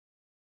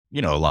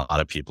a lot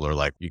of people are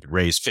like, you could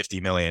raise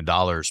 $50 million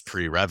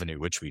pre-revenue,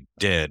 which we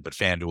did, but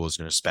FanDuel is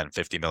going to spend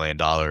 $50 million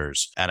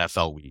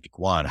NFL week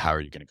one. How are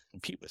you going to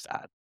compete with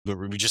that? But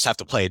we just have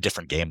to play a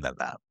different game than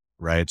that.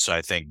 Right. So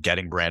I think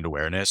getting brand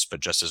awareness, but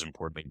just as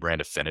importantly,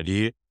 brand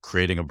affinity,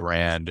 creating a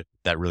brand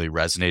that really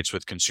resonates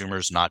with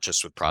consumers, not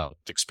just with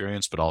product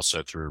experience, but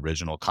also through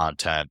original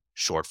content,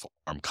 short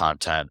form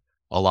content,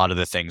 a lot of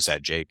the things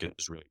that Jake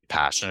is really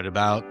passionate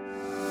about.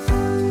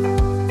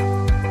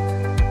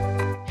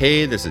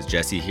 Hey, this is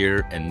Jesse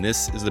here, and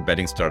this is the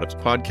Betting Startups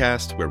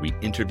podcast, where we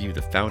interview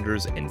the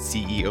founders and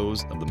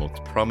CEOs of the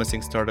most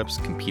promising startups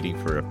competing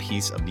for a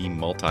piece of the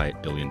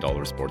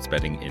multi-billion-dollar sports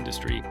betting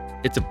industry.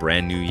 It's a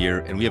brand new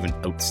year, and we have an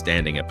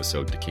outstanding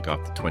episode to kick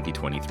off the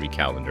 2023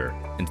 calendar.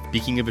 And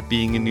speaking of it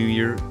being a new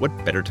year,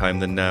 what better time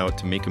than now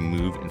to make a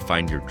move and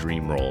find your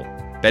dream role?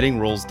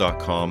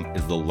 BettingRoles.com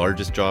is the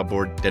largest job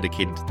board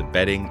dedicated to the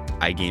betting,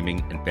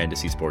 iGaming, and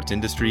fantasy sports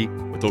industry,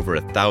 with over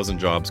 1,000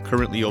 jobs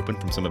currently open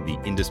from some of the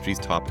industry's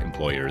top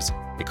employers.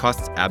 It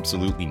costs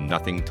absolutely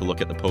nothing to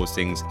look at the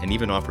postings and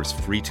even offers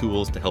free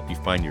tools to help you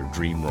find your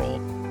dream role.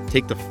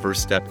 Take the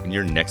first step in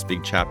your next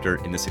big chapter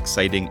in this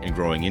exciting and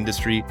growing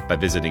industry by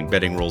visiting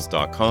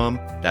BettingRoles.com.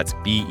 That's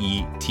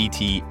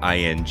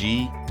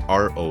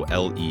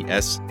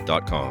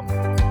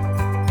BettingRoles.com.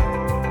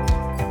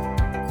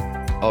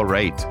 All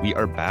right, we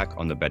are back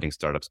on the Betting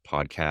Startups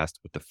podcast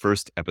with the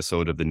first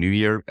episode of the new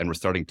year, and we're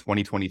starting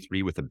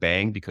 2023 with a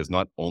bang because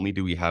not only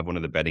do we have one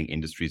of the betting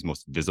industry's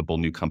most visible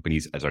new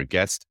companies as our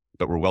guest,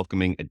 but we're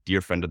welcoming a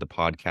dear friend of the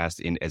podcast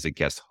in as a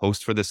guest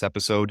host for this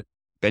episode.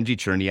 Benji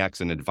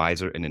Cherniak's an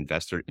advisor and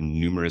investor in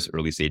numerous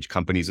early stage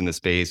companies in the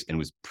space and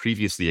was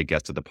previously a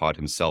guest of the pod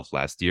himself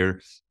last year.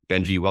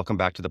 Benji, welcome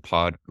back to the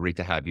pod. Great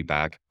to have you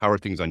back. How are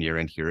things on your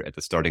end here at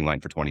the starting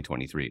line for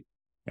 2023?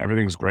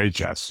 Everything's great,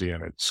 Jesse,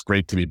 and it's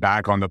great to be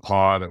back on the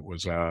pod. It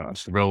was a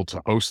thrill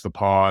to host the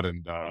pod,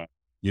 and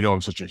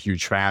I'm such a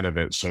huge fan of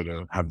it. So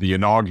to have the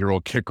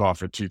inaugural kickoff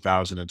for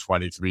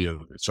 2023,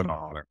 it's an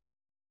honor.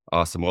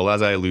 Awesome. Well,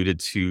 as I alluded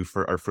to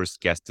for our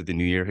first guest of the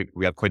new year,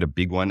 we have quite a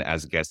big one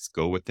as guests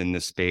go within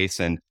this space.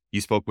 And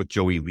you spoke with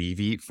Joey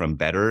Levy from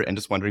Betr, and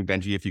just wondering,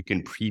 Benji, if you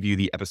can preview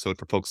the episode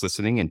for folks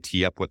listening and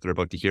tee up what they're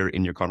about to hear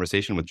in your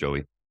conversation with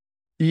Joey.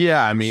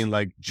 Yeah, I mean,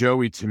 like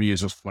Joey to me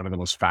is just one of the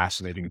most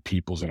fascinating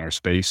peoples in our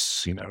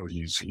space.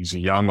 He's a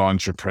young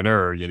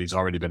entrepreneur, yet he's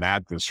already been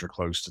at this for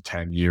close to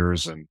 10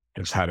 years and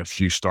has had a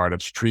few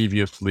startups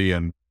previously.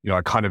 And,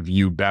 I kind of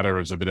view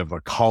Betr as a bit of a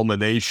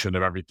culmination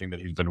of everything that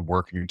he's been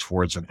working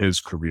towards in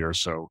his career.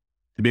 So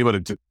to be able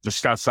to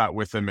discuss that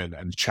with him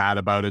and chat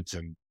about it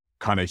and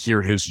kind of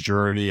hear his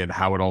journey and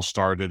how it all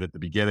started at the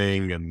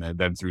beginning and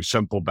then through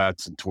simple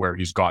bets and to where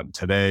he's gotten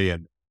today,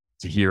 and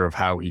to hear of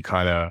how he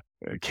kind of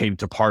came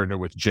to partner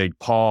with Jake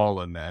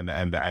Paul and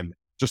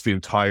just the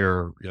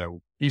entire,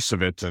 piece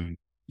of it. And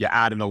you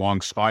add in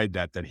alongside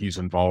that he's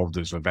involved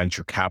as a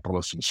venture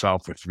capitalist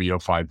himself with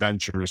 305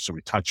 Ventures. So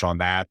we touch on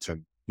that.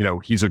 And,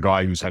 he's a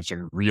guy who's had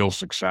some real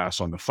success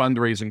on the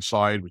fundraising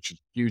side, which is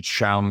a huge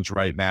challenge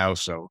right now.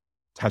 So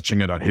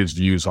touching it on his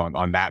views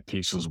on that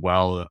piece as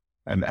well.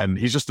 And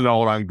he's just an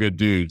all around good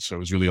dude. So it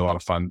was really a lot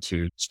of fun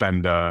to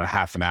spend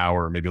half an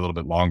hour, maybe a little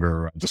bit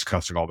longer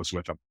discussing all this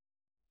with him.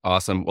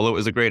 Awesome. Well, it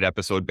was a great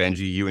episode,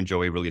 Benji. You and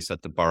Joey really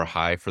set the bar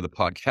high for the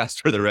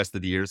podcast for the rest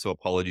of the year. So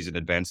apologies in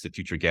advance to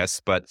future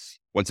guests. But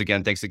once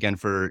again, thanks again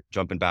for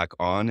jumping back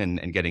on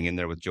and getting in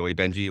there with Joey,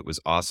 Benji. It was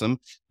awesome.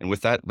 And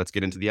with that, let's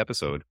get into the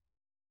episode.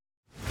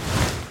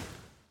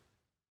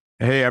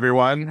 Hey,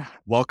 everyone.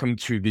 Welcome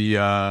to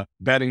the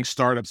Betting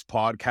Startups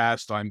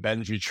podcast. I'm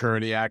Benji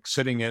Cherniak,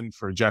 sitting in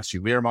for Jesse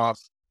Learmoff.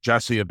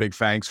 Jesse, a big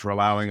thanks for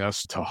allowing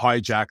us to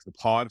hijack the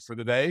pod for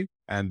the day.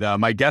 And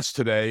my guest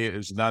today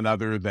is none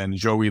other than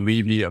Joey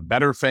Levy of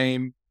Betr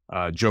fame.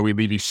 Joey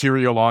Levy,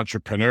 serial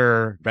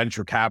entrepreneur,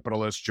 venture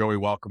capitalist. Joey,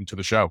 welcome to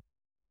the show.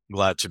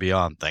 Glad to be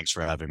on. Thanks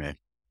for having me.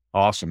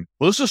 Awesome.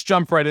 Well, let's just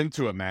jump right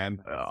into it,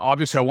 man.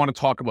 Obviously, I want to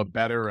talk about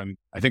Betr, and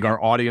I think our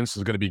audience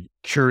is going to be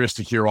curious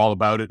to hear all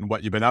about it and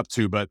what you've been up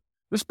to. But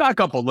let's back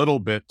up a little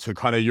bit to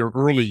kind of your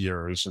early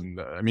years.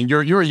 And I mean,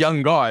 you're a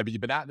young guy, but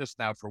you've been at this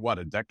now for what,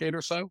 a decade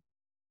or so?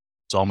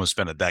 It's almost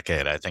been a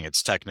decade. I think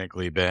it's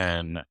technically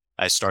been,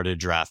 I started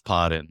Draft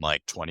Pod in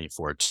like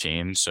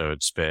 2014. So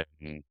it's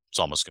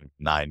almost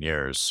 9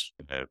 years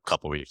in a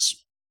couple of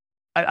weeks.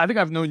 I think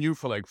I've known you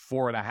for like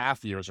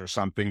 4.5 years or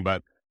something,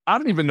 but I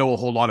don't even know a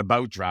whole lot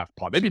about Draft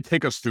Pod. Maybe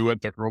take us through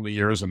it, the early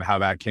years and how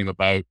that came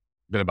about.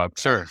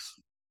 Sure.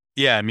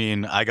 Yeah, I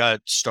mean, I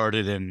got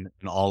started in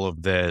all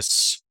of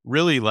this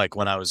really like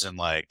when I was in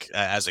like,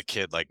 as a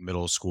kid, like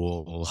middle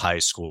school, high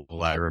school.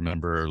 I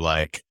remember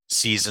like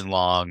season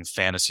long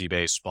fantasy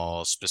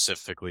baseball,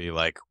 specifically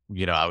like,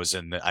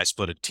 I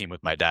split a team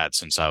with my dad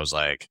since I was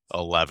like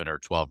 11 or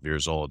 12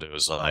 years old. It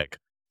was like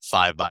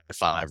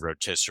 5x5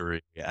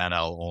 rotisserie,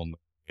 NL only,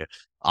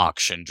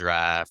 auction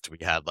draft. We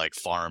had like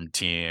farm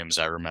teams.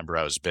 I remember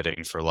I was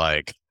bidding for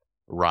like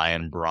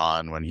Ryan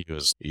Braun when he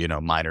was,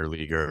 minor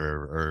leaguer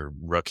or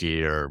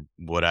rookie or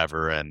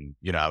whatever. And,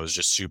 I was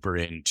just super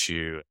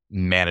into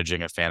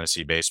managing a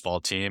fantasy baseball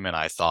team. And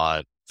I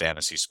thought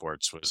fantasy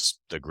sports was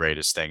the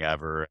greatest thing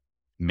ever,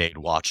 made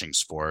watching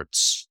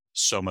sports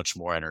so much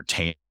more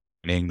entertaining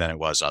than it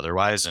was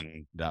otherwise.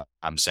 And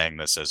I'm saying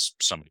this as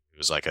somebody who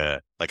was like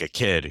a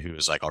kid who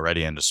was like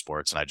already into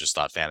sports, and I just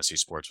thought fantasy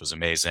sports was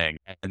amazing.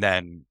 And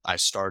then I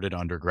started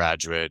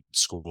undergraduate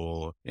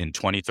school in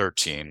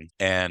 2013.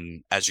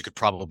 And as you could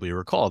probably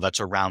recall, that's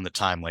around the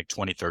time, like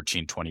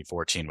 2013,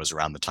 2014 was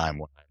around the time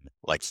when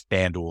like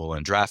FanDuel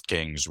and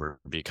DraftKings were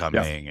Yeah.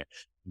 becoming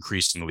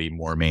increasingly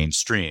more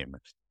mainstream.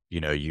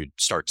 You'd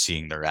start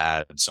seeing their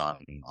ads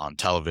on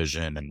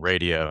television and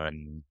radio,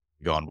 and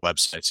you go on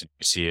websites and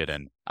you see it.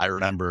 And I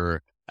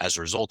remember, as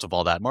a result of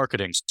all that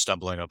marketing,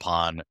 stumbling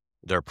upon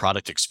their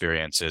product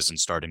experiences and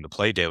starting to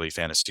play daily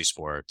fantasy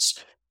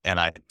sports. And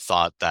I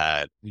thought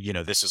that,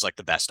 this is like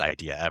the best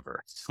idea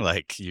ever.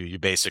 Like you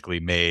basically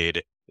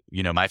made,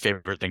 my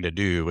favorite thing to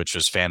do, which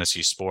was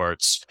fantasy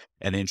sports,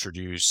 and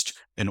introduced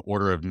an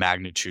order of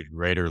magnitude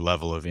greater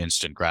level of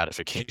instant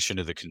gratification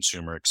to the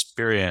consumer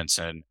experience.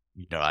 And,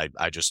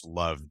 I just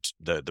loved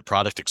the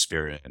product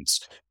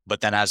experience.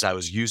 But then as I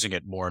was using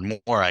it more and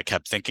more, I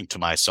kept thinking to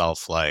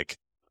myself, like,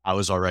 I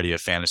was already a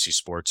fantasy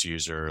sports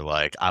user.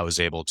 Like, I was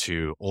able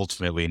to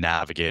ultimately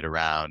navigate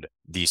around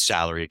these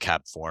salary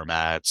cap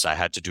formats. I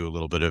had to do a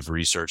little bit of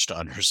research to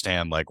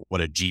understand like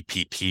what a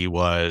GPP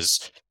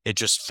was. It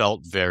just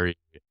felt very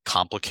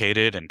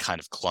complicated and kind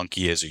of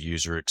clunky as a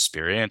user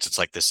experience. It's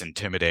like this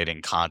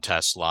intimidating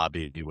contest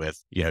lobby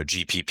with,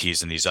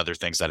 GPPs and these other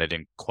things that I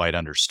didn't quite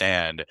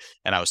understand.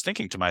 And I was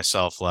thinking to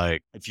myself,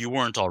 like, if you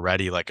weren't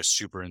already like a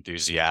super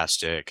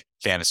enthusiastic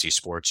fantasy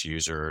sports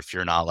user, if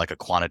you're not like a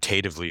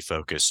quantitatively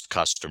focused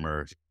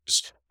customer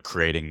who's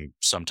creating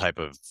some type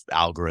of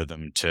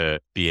algorithm to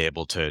be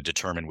able to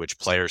determine which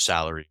player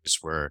salaries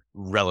were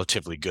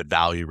relatively good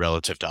value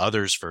relative to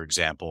others, for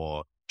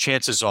example,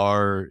 chances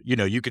are,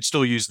 you could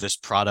still use this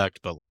product,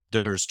 but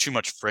there's too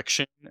much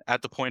friction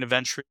at the point of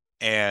entry.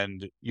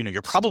 And,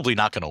 you're probably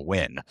not going to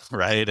win,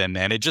 right? And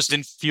it just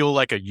didn't feel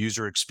like a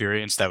user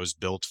experience that was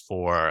built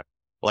for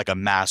like a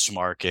mass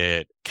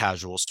market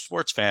casual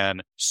sports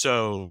fan.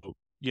 So,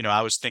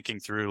 I was thinking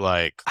through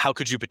like, how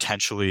could you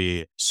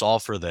potentially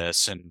solve for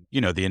this? And,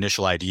 the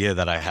initial idea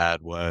that I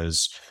had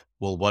was,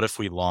 well, what if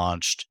we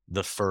launched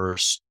the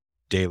first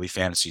daily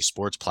fantasy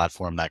sports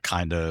platform that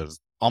kind of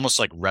almost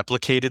like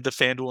replicated the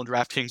FanDuel and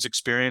DraftKings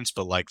experience,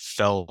 but like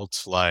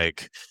felt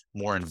like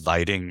more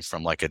inviting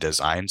from like a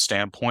design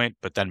standpoint,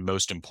 but then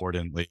most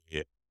importantly,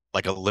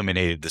 like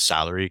eliminated the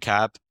salary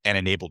cap and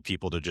enabled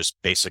people to just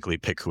basically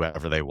pick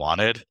whoever they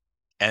wanted.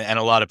 And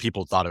a lot of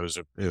people thought it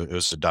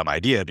was a dumb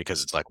idea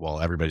because it's like, well,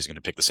 everybody's going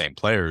to pick the same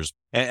players.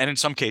 And in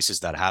some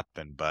cases that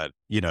happened. But,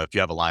 if you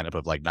have a lineup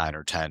of like 9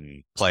 or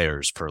 10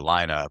 players per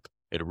lineup,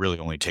 it really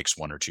only takes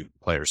 1 or 2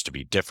 players to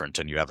be different,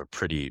 and you have a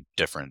pretty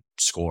different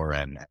score,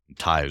 and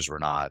ties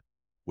would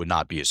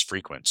not be as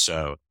frequent.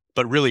 So,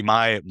 but really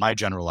my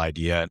general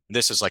idea,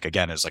 this is like,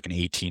 again, as like an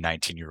 18,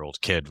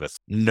 19-year-old kid with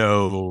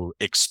no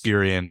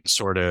experience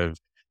sort of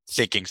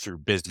thinking through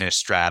business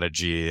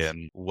strategy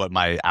and what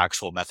my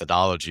actual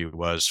methodology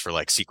was for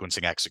like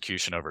sequencing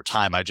execution over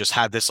time. I just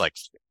had this like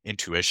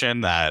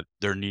intuition that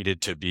there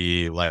needed to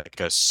be like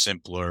a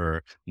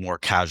simpler, more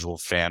casual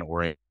fan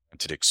oriented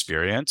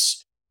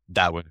experience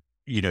that would,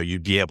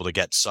 you'd be able to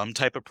get some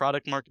type of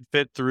product market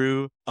fit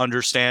through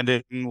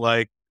understanding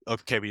like,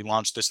 okay, we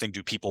launched this thing.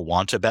 Do people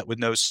want to bet with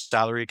no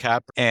salary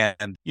cap?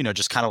 And,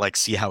 just kind of like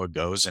see how it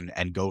goes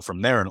and go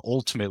from there, and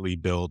ultimately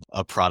build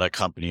a product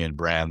company and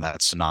brand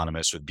that's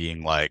synonymous with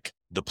being like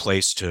the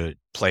place to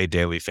play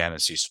daily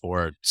fantasy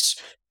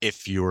sports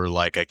if you're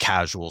like a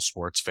casual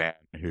sports fan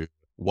who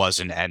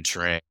wasn't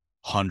entering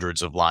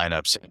hundreds of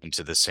lineups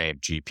into the same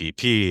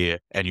GPP,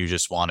 and you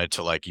just wanted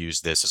to like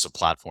use this as a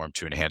platform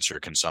to enhance your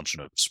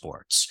consumption of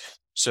sports.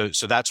 So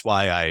that's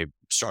why I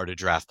started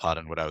DraftPod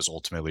and what I was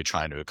ultimately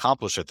trying to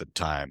accomplish at the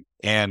time.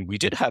 And we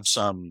did have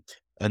some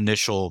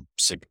initial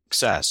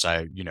success.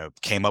 I,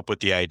 came up with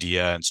the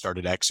idea and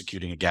started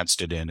executing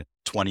against it in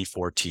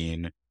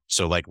 2014.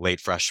 So like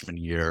late freshman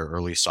year,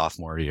 early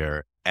sophomore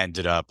year,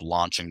 ended up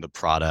launching the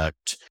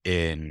product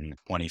in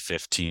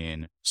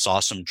 2015, saw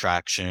some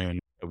traction.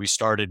 We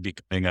started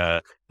becoming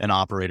an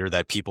operator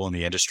that people in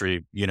the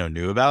industry,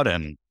 knew about.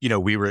 And,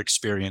 we were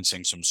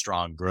experiencing some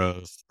strong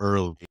growth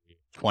early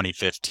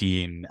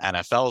 2015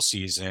 NFL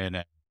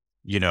season.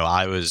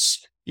 I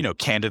was,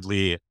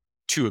 candidly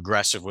too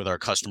aggressive with our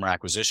customer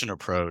acquisition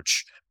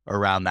approach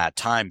around that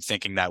time,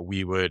 thinking that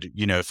we would,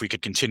 if we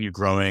could continue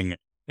growing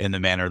in the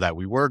manner that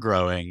we were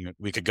growing,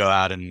 we could go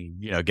out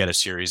and, get a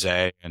Series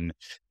A and,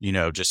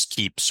 just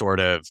keep sort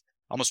of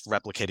almost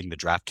replicating the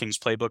DraftKings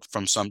playbook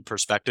from some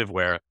perspective,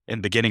 where in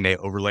the beginning, they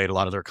overlaid a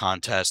lot of their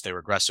contests. They were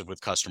aggressive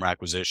with customer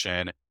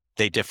acquisition.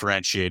 They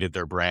differentiated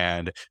their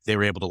brand. They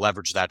were able to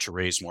leverage that to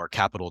raise more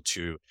capital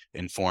to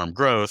inform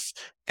growth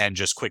and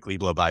just quickly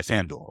blow by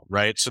FanDuel,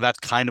 right? So that's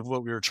kind of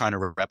what we were trying to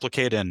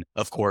replicate. And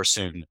of course,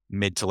 in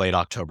mid to late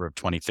October of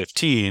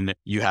 2015,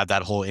 you had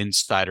that whole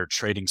insider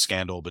trading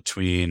scandal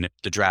between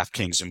the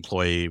DraftKings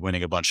employee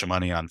winning a bunch of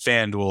money on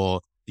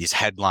FanDuel these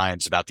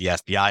headlines about the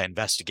FBI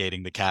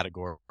investigating the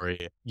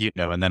category,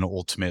 and then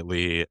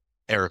ultimately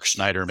Eric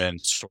Schneiderman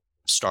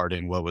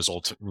starting what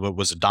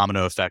was a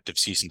domino effect of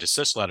cease and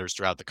desist letters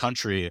throughout the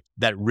country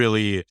that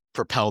really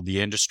propelled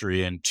the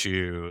industry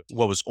into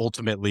what was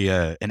ultimately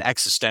an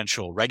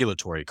existential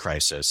regulatory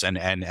crisis,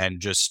 and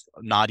just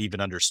not even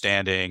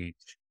understanding,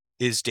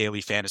 is daily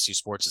fantasy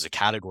sports as a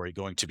category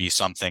going to be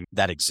something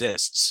that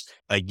exists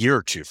a year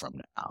or two from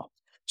now?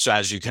 So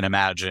as you can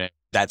imagine,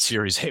 that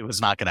Series A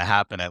was not going to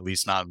happen, at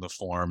least not in the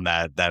form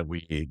that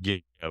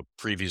we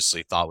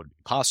previously thought would be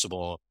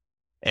possible.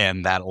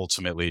 And that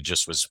ultimately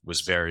just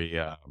was very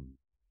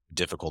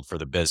difficult for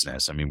the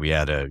business. I mean, we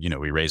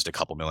raised a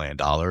couple $1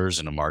 million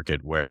in a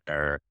market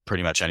where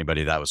pretty much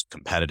anybody that was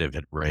competitive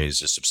had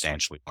raised a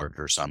substantially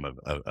larger sum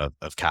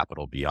of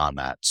capital beyond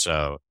that.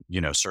 So,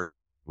 certainly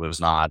was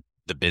not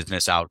the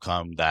business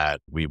outcome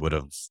that we would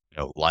have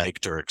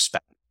liked or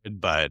expected.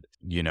 But,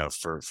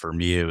 for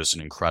me, it was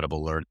an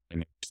incredible learning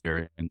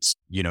experience,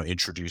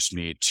 introduced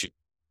me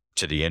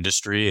to the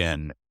industry,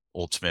 and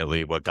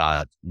ultimately what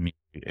got me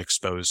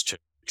exposed to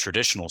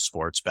traditional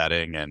sports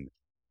betting, and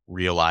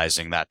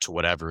realizing that to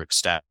whatever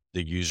extent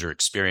the user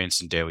experience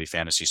in daily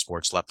fantasy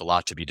sports left a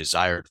lot to be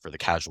desired for the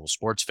casual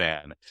sports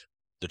fan,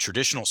 the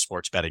traditional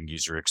sports betting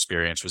user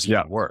experience was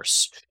even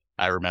worse.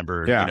 I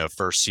remember,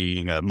 first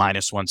seeing a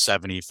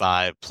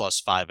 -175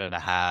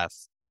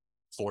 +5.5,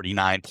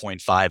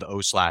 49.5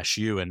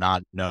 O/U and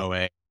not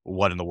knowing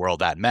what in the world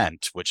that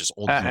meant, which is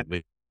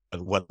ultimately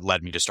what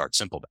led me to start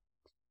Simplebet.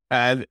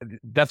 And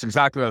that's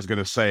exactly what I was going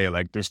to say.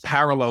 Like, there's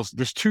parallels.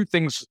 There's two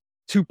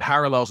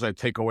parallels that I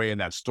take away in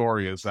that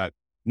story is that,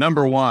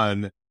 number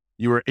one,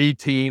 you were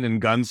 18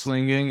 and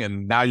gunslinging,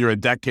 and now you're a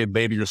decade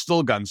later, you're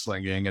still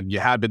gunslinging, and you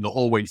had been the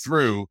whole way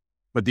through.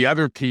 But the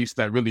other piece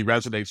that really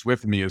resonates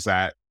with me is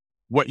that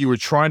what you were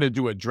trying to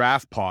do at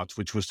Draft Pots,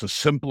 which was to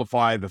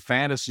simplify the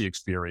fantasy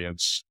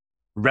experience,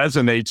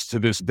 resonates to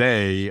this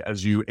day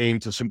as you aim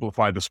to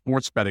simplify the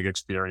sports betting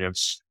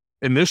experience,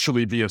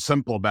 initially via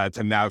Simplebet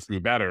and now through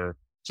Betr.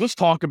 So let's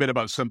talk a bit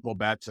about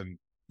Simplebet, and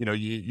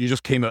you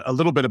just came a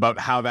little bit about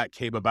how that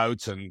came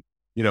about, and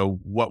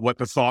what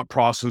the thought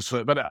process.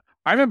 But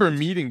I remember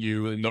meeting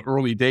you in the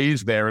early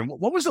days there, and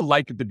what was it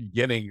like at the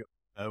beginning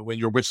when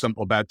you were with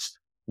Simplebet,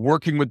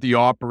 working with the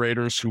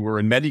operators who were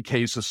in many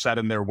cases set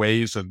in their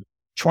ways and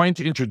trying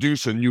to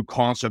introduce a new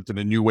concept and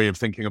a new way of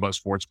thinking about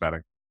sports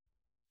betting?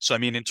 So, I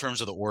mean, in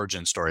terms of the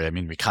origin story, I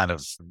mean, we kind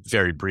of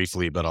very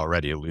briefly, but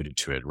already alluded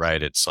to it,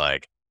 right? It's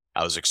like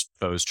I was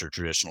exposed to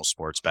traditional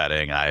sports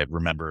betting. I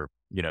remember,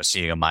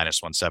 seeing a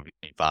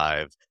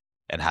 -175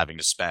 and having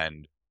to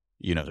spend,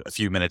 a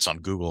few minutes on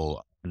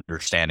Google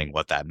understanding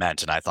what that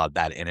meant. And I thought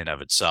that in and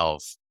of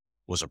itself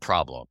was a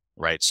problem,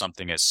 right?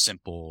 Something as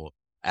simple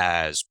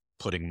as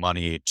putting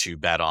money to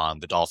bet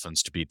on the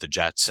Dolphins to beat the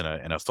Jets in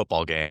a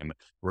football game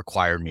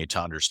required me to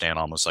understand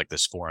almost like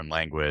this foreign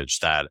language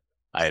that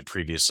I had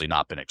previously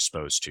not been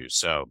exposed to.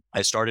 So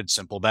I started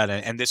Simplebet,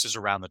 and this is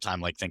around the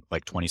time, like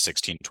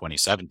 2016,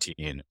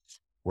 2017,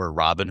 where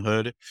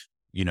Robinhood,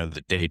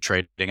 the day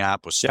trading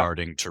app, was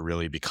starting to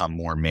really become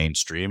more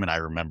mainstream. And I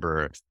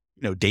remember,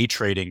 day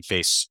trading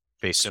face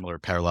similar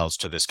parallels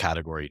to this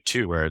category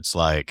too, where it's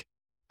like,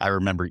 I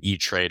remember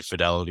E-Trade,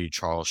 Fidelity,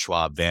 Charles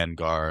Schwab,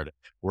 Vanguard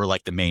were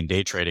like the main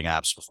day trading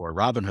apps before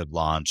Robinhood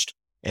launched.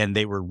 And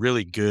they were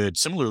really good,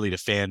 similarly to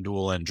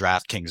FanDuel and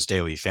DraftKings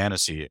Daily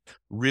Fantasy,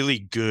 really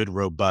good,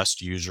 robust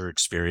user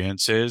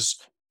experiences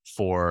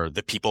for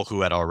the people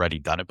who had already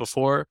done it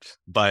before,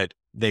 but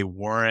they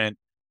weren't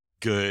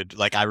good.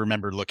 Like, I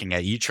remember looking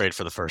at E-Trade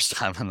for the first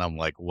time, and I'm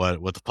like, what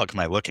the fuck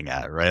am I looking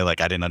at, right? Like,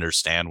 I didn't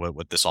understand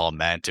what this all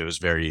meant. It was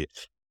very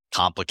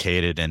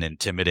complicated and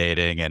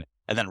intimidating. And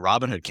then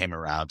Robinhood came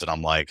around, and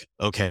I'm like,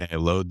 okay, I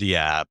load the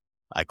app.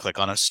 I click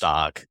on a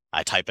stock,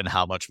 I type in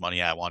how much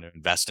money I want to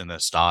invest in the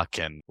stock,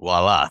 and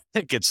voila,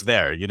 it gets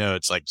there.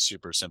 It's like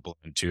super simple,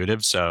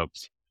 intuitive. So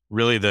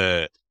really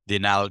the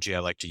analogy I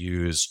like to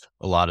use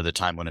a lot of the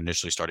time when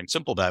initially starting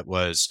Simplebet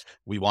was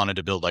we wanted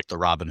to build like the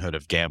Robinhood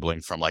of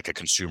gambling from like a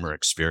consumer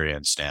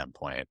experience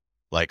standpoint,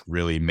 like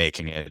really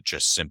making it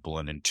just simple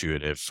and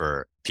intuitive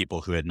for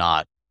people who had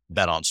not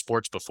bet on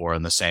sports before,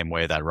 in the same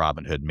way that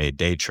Robinhood made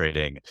day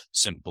trading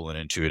simple and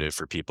intuitive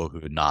for people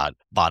who had not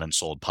bought and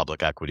sold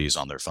public equities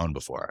on their phone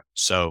before.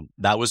 So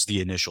that was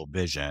the initial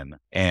vision,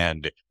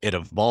 and it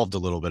evolved a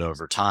little bit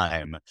over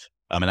time.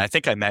 And I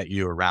think I met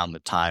you around the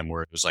time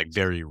where it was like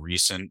very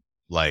recent,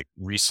 like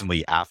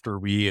recently after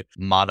we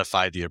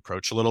modified the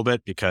approach a little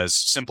bit, because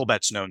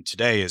Simplebet's known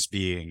today as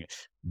being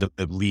the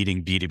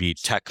leading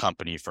B2B tech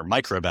company for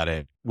micro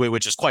betting,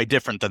 which is quite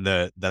different than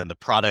the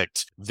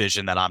product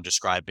vision that I'm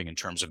describing in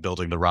terms of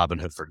building the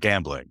Robinhood for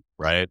gambling,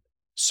 right?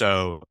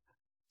 So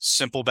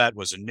Simplebet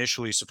was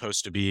initially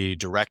supposed to be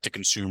direct to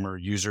consumer,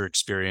 user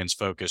experience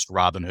focused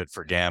Robinhood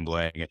for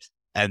gambling.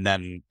 And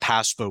then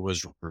PASPA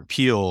was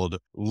repealed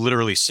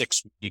literally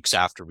 6 weeks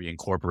after we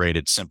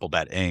incorporated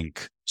Simplebet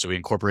Inc. So we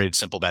incorporated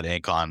Simplebet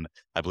Inc. on,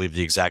 I believe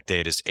the exact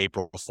date is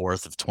April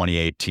 4th of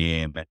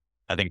 2018.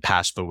 I think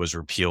PASPA was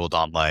repealed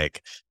on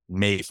like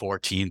May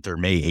 14th or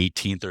May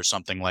 18th or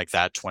something like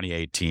that,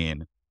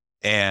 2018.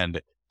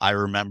 And I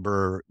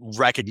remember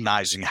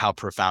recognizing how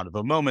profound of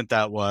a moment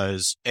that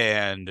was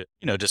and,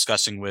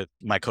 discussing with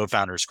my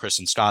co-founders, Chris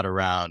and Scott,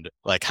 around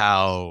like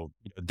how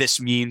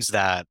this means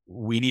that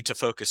we need to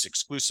focus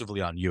exclusively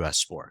on US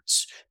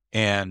sports.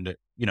 And,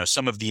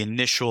 some of the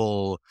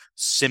initial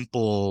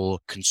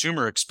simple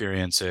consumer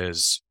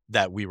experiences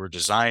that we were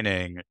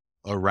designing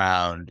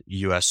around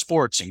US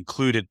sports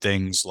included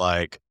things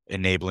like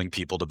enabling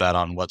people to bet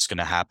on what's going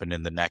to happen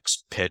in the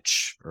next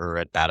pitch or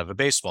at bat of a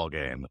baseball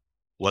game,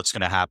 what's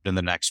going to happen in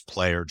the next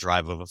play or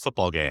drive of a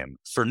football game,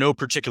 for no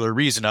particular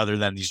reason other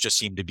than these just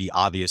seem to be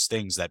obvious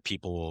things that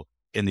people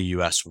in the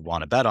US would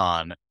want to bet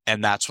on.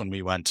 And that's when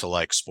we went to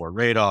like Sport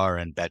Radar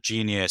and Bet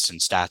Genius and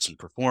Stats and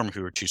Perform,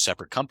 who were two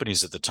separate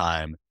companies at the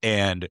time,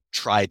 and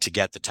tried to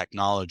get the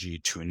technology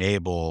to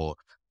enable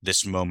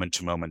this moment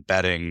to moment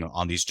betting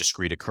on these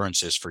discrete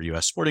occurrences for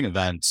US sporting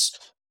events.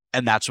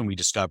 And that's when we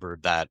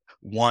discovered that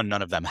one,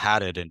 none of them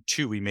had it. And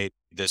two, we made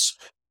this,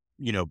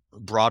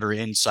 broader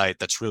insight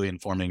that's really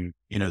informing,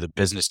 the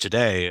business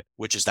today,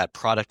 which is that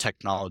product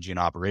technology and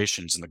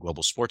operations in the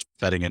global sports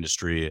betting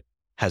industry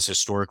has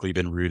historically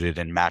been rooted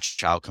in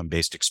matched outcome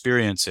based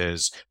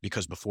experiences,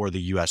 because before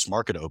the US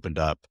market opened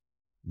up,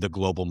 the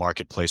global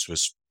marketplace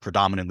was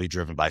predominantly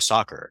driven by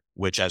soccer,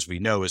 which, as we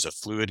know, is a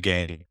fluid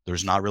game.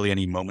 There's not really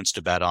any moments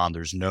to bet on.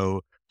 There's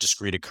no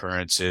discrete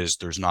occurrences.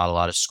 There's not a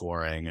lot of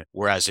scoring.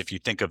 Whereas if you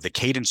think of the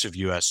cadence of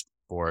US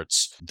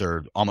sports,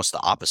 they're almost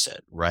the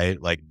opposite,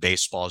 right? Like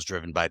baseball is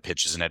driven by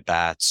pitches and at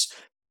bats.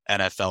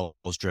 NFL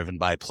is driven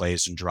by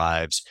plays and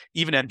drives.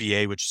 Even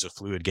NBA, which is a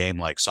fluid game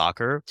like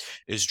soccer,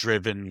 is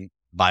driven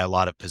by a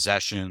lot of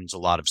possessions, a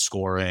lot of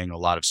scoring, a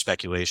lot of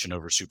speculation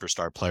over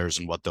superstar players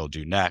and what they'll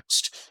do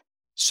next.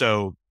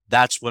 So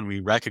that's when we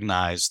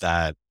recognized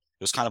that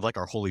it was kind of like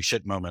our holy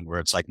shit moment,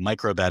 where it's like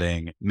micro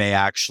betting may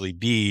actually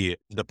be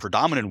the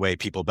predominant way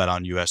people bet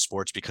on US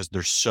sports, because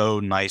they're so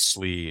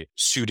nicely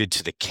suited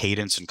to the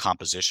cadence and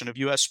composition of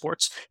US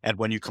sports. And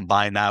when you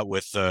combine that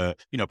with the,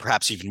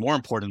 perhaps even more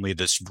importantly,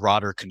 this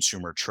broader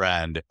consumer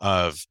trend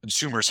of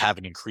consumers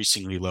having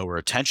increasingly lower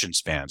attention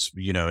spans,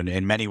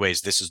 in many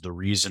ways, this is the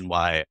reason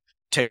why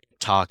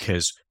TikTok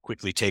has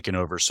quickly taken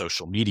over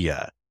social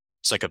media.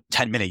 It's like a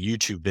 10-minute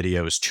YouTube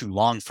video is too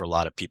long for a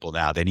lot of people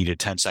now. They need a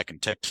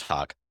 10-second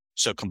TikTok.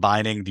 So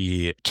combining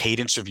the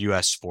cadence of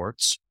US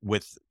sports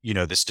with,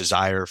 this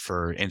desire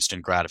for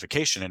instant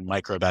gratification, and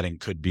micro betting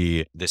could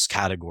be this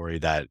category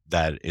that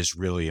is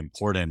really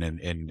important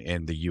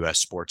in the US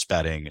sports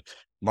betting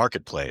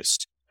marketplace.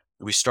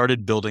 We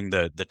started building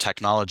the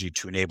technology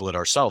to enable it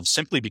ourselves,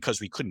 simply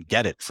because we couldn't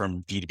get it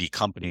from B2B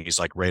companies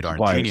like Radar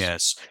and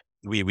Genius.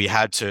 We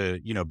had to,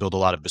 build a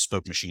lot of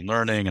bespoke machine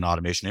learning and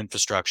automation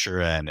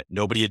infrastructure, and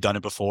nobody had done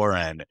it before.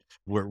 And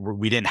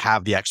we didn't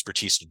have the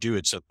expertise to do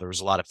it. So there was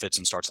a lot of fits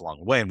and starts along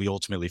the way. And we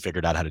ultimately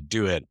figured out how to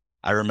do it.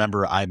 I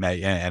remember I met,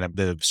 and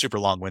the super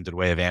long-winded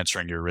way of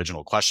answering your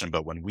original question,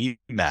 but when we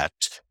met,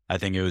 I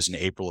think it was in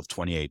April of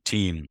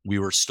 2018, we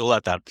were still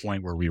at that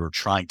point where we were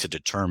trying to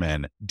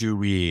determine, do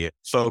we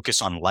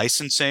focus on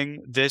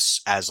licensing this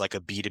as like a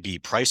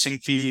B2B pricing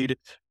feed?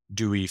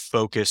 Do we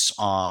focus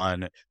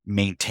on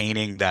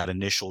maintaining that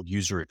initial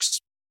user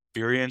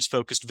experience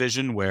focused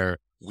vision where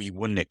we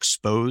wouldn't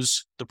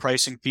expose the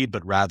pricing feed,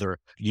 but rather,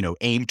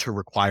 aim to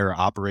require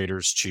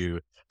operators to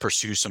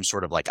pursue some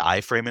sort of like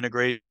iframe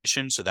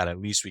integration so that at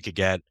least we could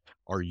get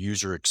our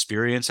user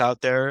experience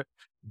out there?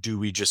 Do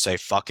we just say,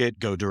 fuck it,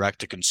 go direct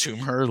to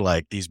consumer?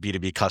 Like, these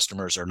B2B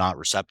customers are not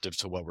receptive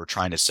to what we're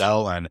trying to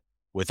sell, and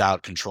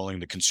without controlling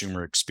the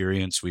consumer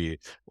experience, we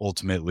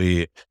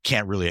ultimately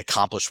can't really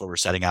accomplish what we're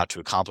setting out to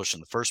accomplish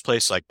in the first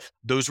place. Like,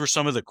 those were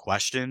some of the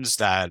questions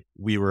that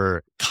we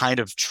were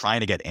kind of trying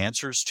to get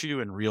answers to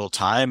in real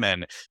time.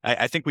 And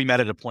I think we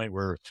met at a point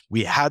where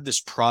we had this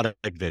product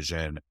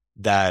vision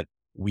that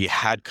we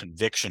had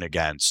conviction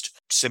against,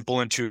 simple,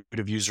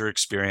 intuitive user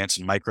experience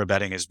and micro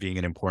betting as being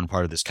an important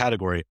part of this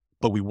category,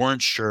 but we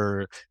weren't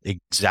sure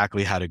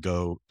exactly how to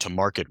go to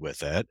market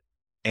with it.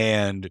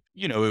 And,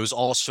 it was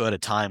also at a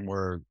time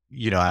where,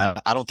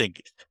 I don't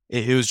think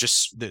it was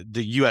just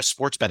the US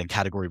sports betting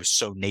category was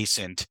so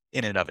nascent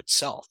in and of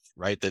itself,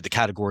 right? That the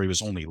category was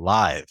only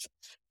live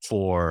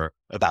for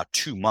about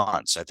 2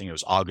 months. I think it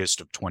was August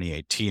of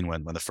 2018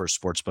 when the first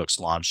sports books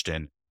launched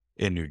in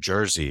New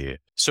Jersey.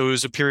 So it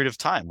was a period of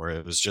time where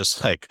it was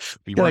just like,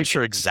 we weren't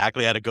sure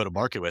exactly how to go to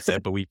market with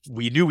it, but we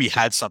knew we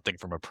had something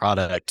from a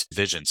product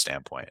vision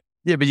standpoint.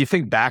 Yeah, but you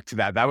think back to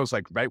that was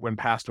like right when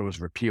PASPA was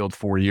repealed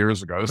 4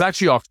 years ago. It was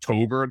actually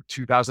October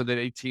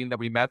 2018 that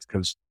we met,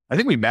 because I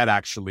think we met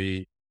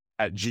actually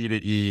at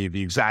G2E,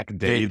 the exact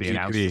day they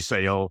announced the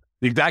sale.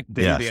 The exact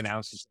day they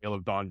announced the sale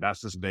of Don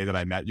Best is the day that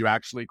I met you,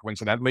 actually,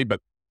 coincidentally.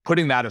 But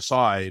putting that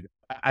aside,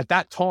 at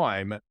that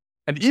time,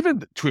 and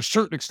even to a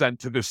certain extent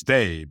to this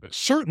day, but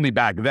certainly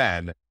back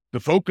then, the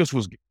focus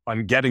was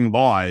on getting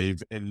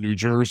live in New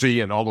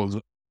Jersey and all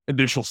those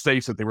additional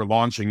states that they were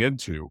launching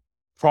into.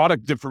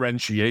 Product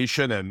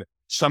differentiation and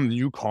some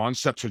new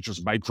concepts such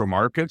as micro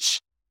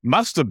markets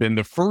must have been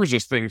the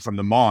furthest thing from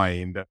the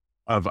mind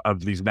of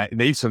these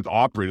nascent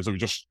operators that were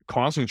just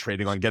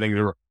concentrating on getting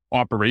their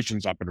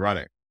operations up and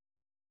running.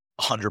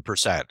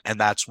 100%. And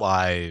that's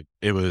why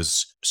it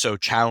was so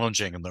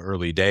challenging in the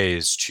early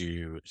days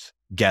to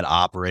get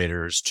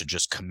operators to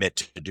just commit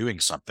to doing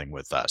something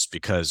with us.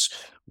 Because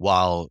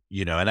while,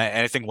 and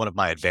I think one of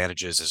my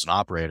advantages as an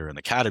operator in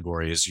the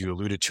category is, you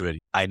alluded to it,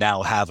 I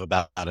now have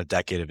about a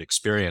decade of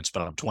experience,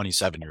 but I'm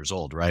 27 years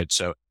old, right?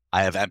 So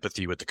I have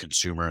empathy with the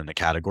consumer in the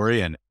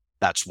category. And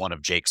that's one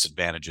of Jake's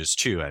advantages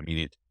too. I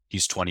mean,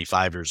 he's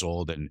 25 years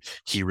old and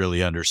he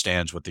really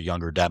understands what the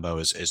younger demo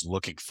is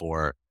looking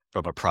for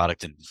from a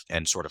product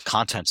and sort of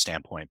content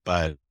standpoint.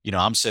 But,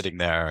 I'm sitting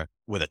there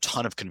with a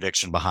ton of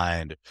conviction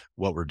behind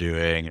what we're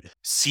doing,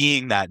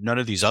 seeing that none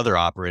of these other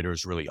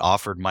operators really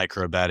offered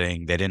micro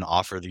betting. They didn't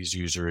offer these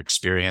user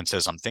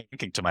experiences. I'm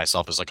thinking to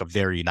myself as like a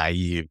very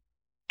naive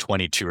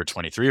 22 or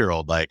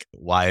 23-year-old, like,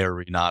 why are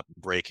we not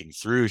breaking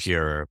through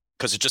here?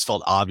 Because it just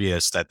felt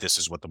obvious that this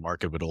is what the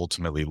market would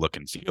ultimately look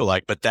and feel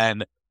like. But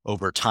then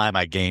over time,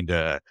 I gained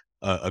a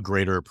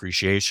greater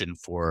appreciation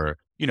for,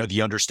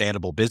 the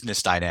understandable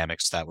business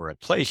dynamics that were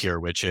at play here,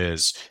 which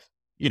is,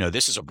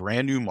 this is a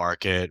brand new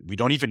market. We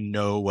don't even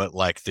know what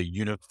like the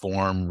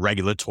uniform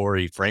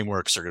regulatory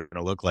frameworks are going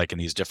to look like in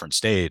these different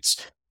states.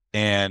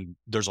 And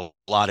there's a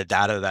lot of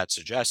data that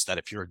suggests that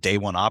if you're a day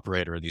one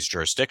operator in these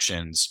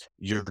jurisdictions,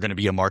 you're going to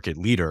be a market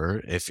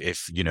leader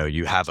if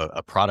you have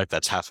a product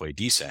that's halfway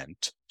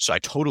decent. So I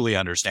totally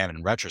understand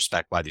in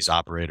retrospect why these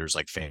operators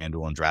like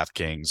FanDuel and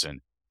DraftKings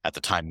and at the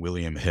time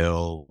William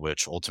Hill,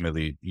 which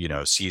ultimately,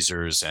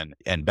 Caesars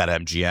and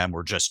BetMGM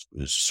were just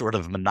sort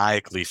of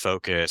maniacally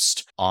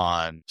focused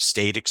on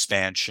state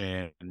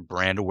expansion,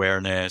 brand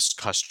awareness,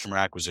 customer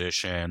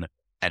acquisition,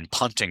 and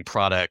punting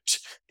product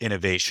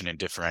innovation and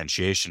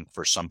differentiation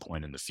for some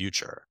point in the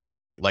future.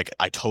 Like,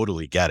 I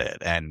totally get it.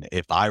 And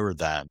if I were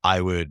them,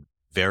 I would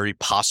very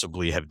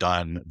possibly have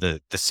done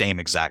the same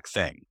exact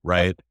thing,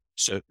 right?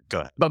 So go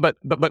ahead. But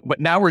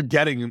now we're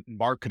getting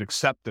market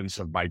acceptance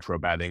of micro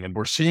betting and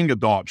we're seeing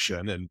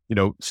adoption. And,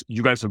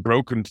 you guys have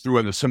broken through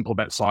on the simple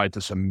bet side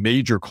to some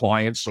major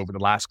clients over the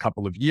last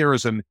couple of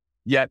years. And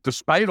yet,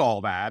 despite all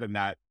that,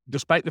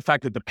 despite the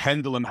fact that the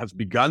pendulum has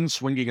begun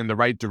swinging in the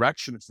right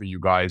direction for you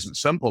guys at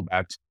simple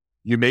bet,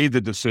 you made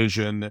the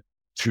decision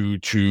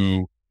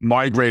to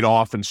migrate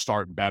off and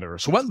start Betr.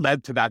 So what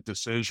led to that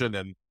decision?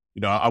 And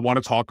I want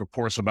to talk, of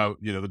course,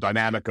 about, the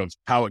dynamic of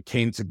how it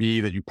came to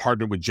be that you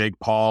partnered with Jake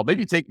Paul.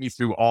 Maybe take me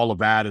through all of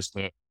that as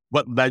to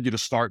what led you to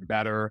start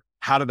Betr.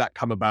 How did that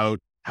come about?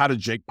 How did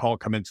Jake Paul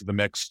come into the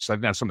mix? So I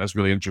think that's something that's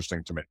really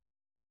interesting to me.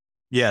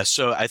 Yeah.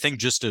 So I think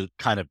just to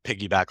kind of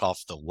piggyback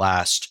off the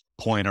last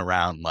point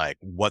around like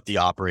what the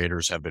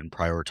operators have been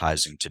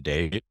prioritizing to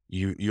date,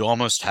 you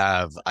almost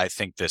have, I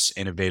think, this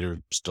innovator's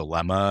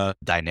dilemma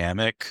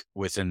dynamic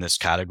within this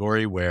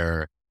category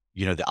where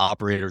the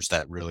operators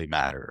that really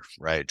matter,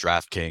 right?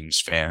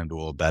 DraftKings,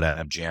 FanDuel,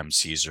 BetMGM,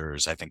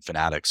 Caesars. I think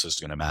Fanatics is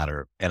going to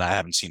matter. And I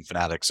haven't seen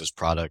Fanatics as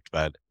product,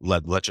 but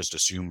let's just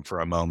assume for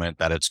a moment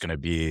that it's going to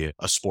be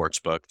a sports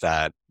book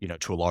that,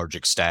 to a large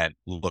extent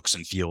looks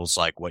and feels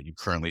like what you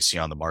currently see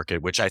on the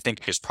market, which I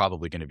think is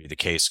probably going to be the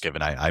case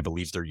given I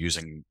believe they're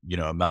using,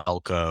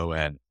 Melco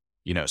and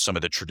some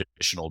of the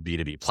traditional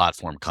B2B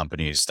platform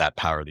companies that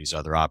power these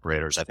other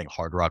operators. I think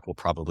Hard Rock will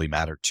probably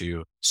matter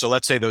too. So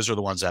let's say those are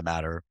the ones that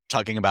matter.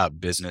 Talking about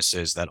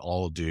businesses that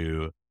all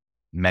do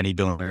many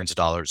billions of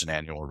dollars in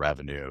annual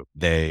revenue.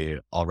 They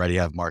already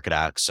have market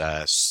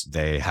access.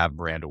 They have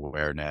brand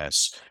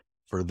awareness.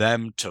 For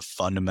them to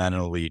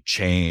fundamentally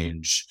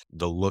change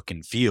the look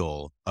and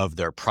feel of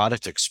their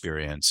product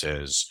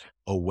experiences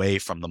away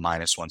from the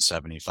minus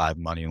 175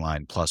 money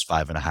line plus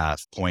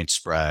 5.5 point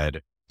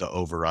spread, the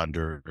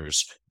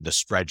over-unders, the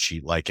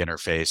spreadsheet-like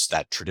interface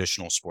that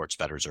traditional sports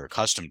bettors are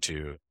accustomed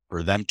to,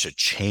 for them to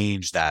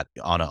change that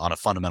on a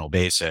fundamental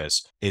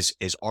basis is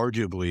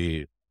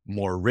arguably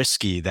more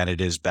risky than it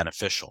is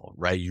beneficial,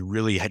 right? You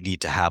really need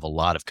to have a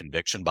lot of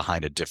conviction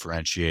behind a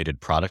differentiated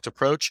product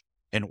approach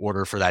in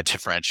order for that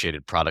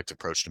differentiated product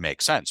approach to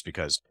make sense,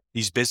 because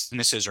these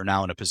businesses are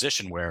now in a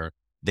position where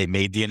they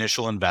made the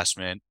initial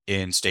investment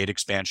in state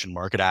expansion,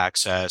 market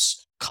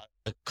access,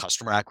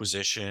 customer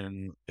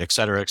acquisition, et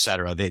cetera, et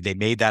cetera. They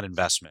made that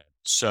investment.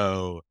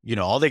 So,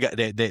 all they got,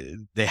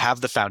 they have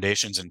the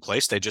foundations in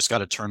place. They just got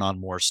to turn on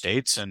more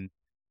states and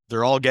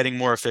they're all getting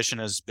more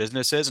efficient as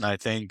businesses. And I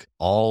think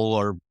all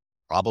are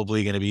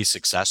probably going to be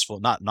successful.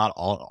 Not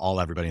all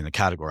everybody in the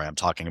category. I'm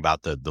talking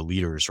about the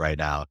leaders right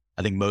now.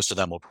 I think most of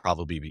them will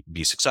probably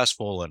be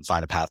successful and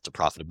find a path to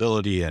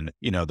profitability and,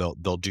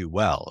 they'll do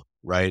well.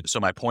 Right. So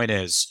my point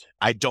is,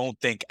 I don't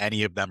think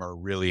any of them are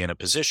really in a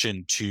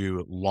position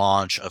to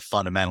launch a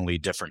fundamentally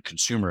different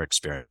consumer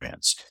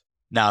experience.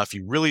 Now, if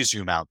you really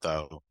zoom out,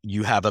 though,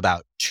 you have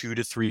about 2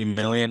 to 3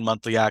 million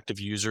monthly active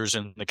users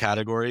in the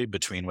category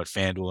between what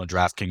FanDuel and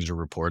DraftKings are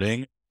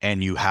reporting.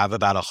 And you have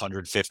about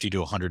 150 to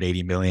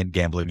 180 million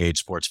gambling age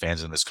sports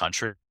fans in this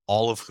country,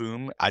 all of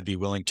whom I'd be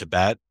willing to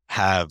bet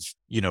have,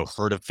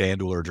 heard of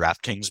FanDuel or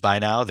DraftKings by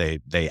now. They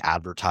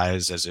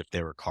advertise as if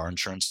they were car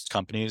insurance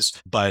companies,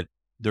 but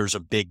there's a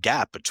big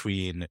gap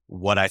between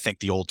what I think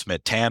the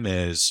ultimate TAM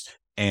is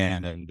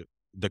and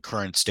the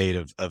current state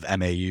of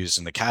MAUs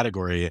in the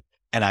category.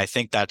 And I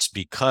think that's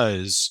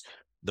because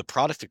the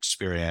product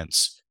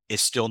experience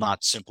is still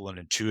not simple and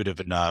intuitive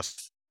enough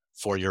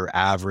for your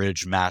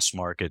average mass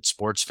market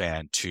sports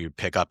fan to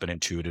pick up and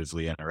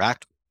intuitively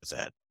interact with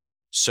it.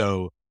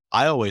 So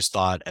I always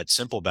thought at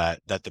Simplebet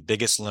that the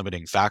biggest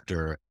limiting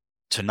factor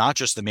to not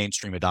just the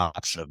mainstream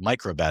adoption of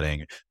micro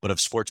betting, but of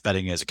sports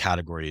betting as a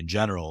category in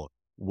general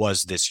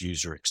was this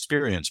user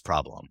experience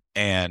problem.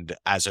 And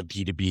as a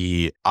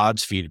B2B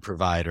odds feed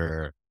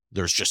provider,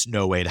 there's just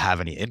no way to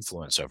have any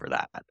influence over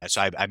that.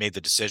 So I made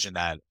the decision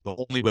that the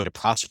only way to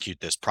prosecute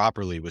this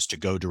properly was to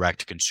go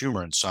direct to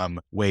consumer in some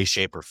way,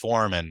 shape, or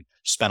form, and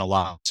spend a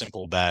lot of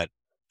Simplebet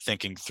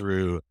thinking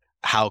through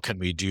how can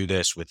we do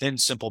this within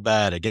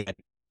Simplebet. Again,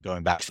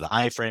 going back to the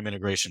iframe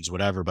integrations,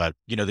 whatever. But,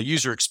 the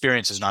user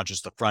experience is not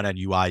just the front end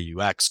UI,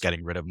 UX,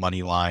 getting rid of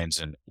money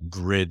lines and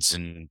grids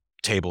and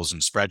tables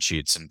and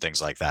spreadsheets and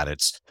things like that.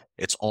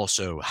 It's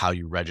also how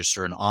you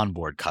register and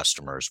onboard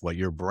customers, what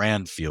your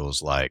brand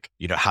feels like,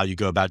 how you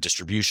go about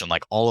distribution,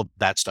 like all of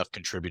that stuff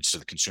contributes to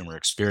the consumer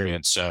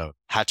experience. So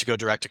had to go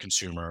direct to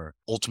consumer,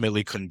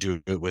 ultimately couldn't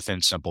do it within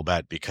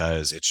Simplebet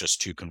because it's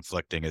just too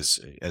conflicting as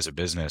a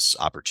business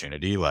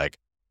opportunity. Like,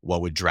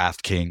 what would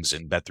DraftKings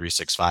and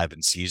Bet365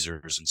 and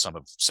Caesars and some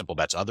of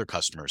Simplebet's other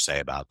customers say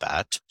about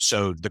that?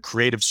 So the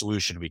creative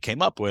solution we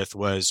came up with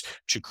was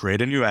to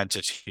create a new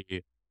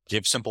entity,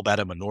 give Simplebet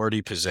a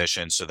minority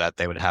position so that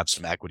they would have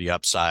some equity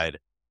upside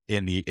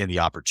in the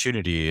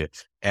opportunity.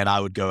 And I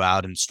would go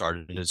out and start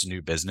it as a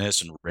new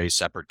business and raise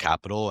separate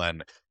capital.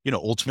 And,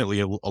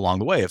 ultimately along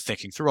the way of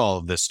thinking through all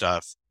of this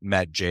stuff,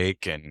 met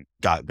Jake and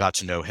got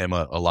to know him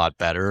a lot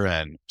better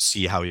and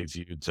see how he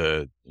viewed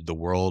the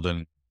world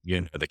and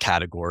the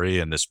category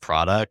and this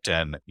product,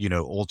 and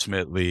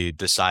ultimately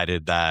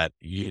decided that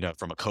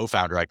from a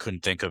co-founder, I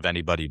couldn't think of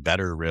anybody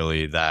better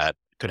really that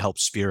could help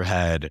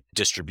spearhead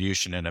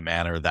distribution in a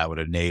manner that would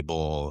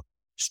enable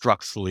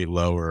structurally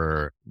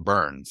lower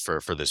burn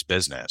for this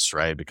business,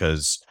 right?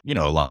 Because a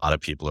lot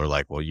of people are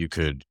like, well, you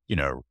could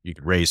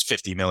raise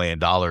 $50 million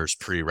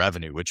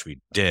pre-revenue, which we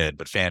did,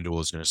 but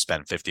FanDuel is going to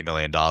spend $50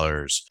 million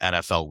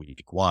NFL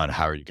week 1.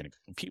 How are you going to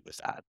compete with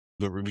that?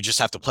 But we just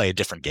have to play a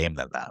different game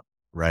than that.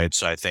 Right.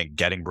 So I think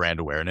getting brand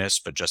awareness,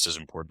 but just as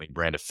importantly,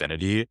 brand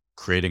affinity,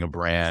 creating a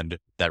brand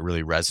that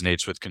really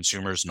resonates with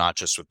consumers, not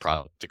just with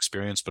product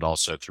experience, but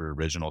also through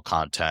original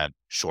content,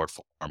 short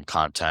form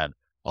content,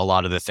 a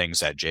lot of the things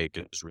that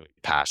Jake is really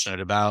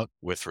passionate about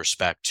with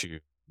respect to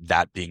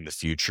that being the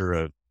future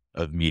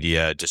of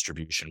media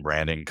distribution,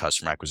 branding,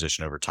 customer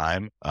acquisition over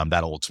time.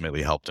 That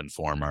ultimately helped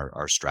inform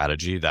our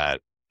strategy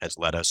that has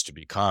led us to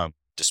become,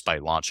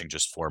 despite launching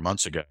just 4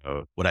 months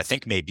ago, what I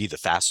think may be the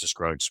fastest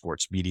growing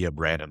sports media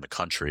brand in the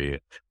country.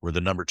 We're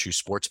the number 2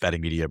 sports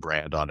betting media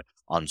brand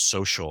on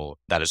social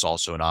that is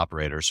also an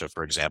operator. So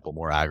for example,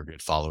 more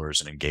aggregate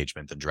followers and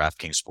engagement than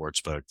DraftKings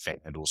Sportsbook,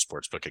 FanDuel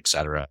Sportsbook, et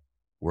cetera.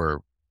 We're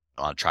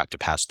on track to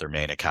pass their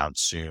main account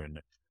soon.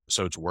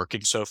 So it's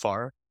working so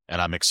far.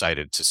 And I'm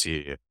excited to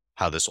see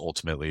how this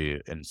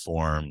ultimately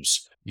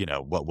informs,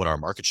 what our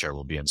market share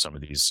will be in some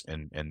of these,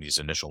 in these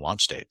initial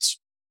launch states.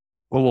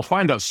 Well, we'll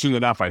find out soon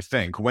enough, I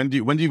think. When do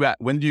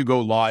you go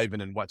live,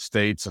 and in what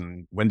states,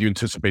 and when do you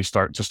anticipate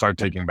start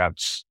taking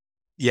bets?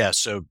 Yeah,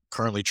 so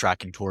currently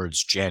tracking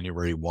towards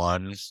January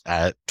 1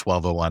 at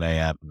 12:01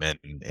 a.m.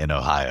 in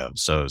Ohio.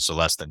 So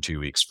less than 2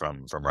 weeks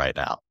from right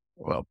now.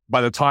 Well,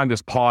 by the time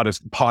this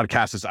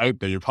podcast is out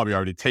there, you're probably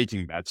already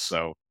taking bets.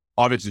 So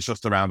obviously it's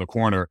just around the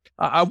corner.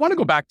 I want to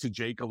go back to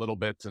Jake a little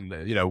bit and,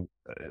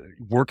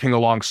 working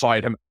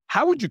alongside him.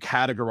 How would you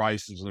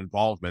categorize his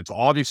involvement?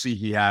 Obviously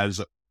he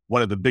has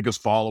one of the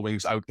biggest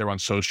followings out there on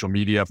social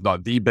media, if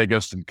not the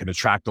biggest, and can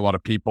attract a lot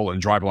of people and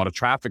drive a lot of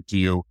traffic to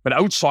you. But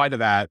outside of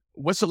that,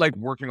 what's it like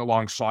working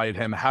alongside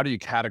him? How do you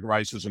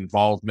categorize his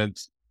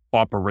involvement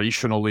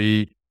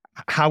operationally?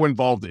 How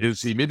involved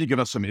is he? Maybe give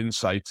us some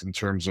insights in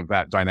terms of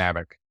that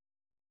dynamic.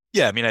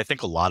 Yeah, I mean, I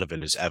think a lot of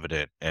it is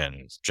evident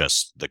in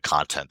just the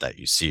content that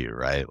you see,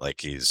 right?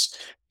 Like he's,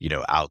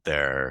 out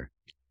there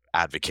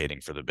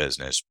advocating for the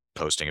business,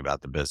 posting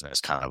about the business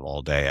kind of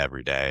all day,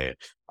 every day.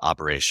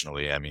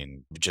 Operationally, I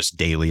mean, just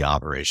daily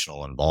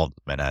operational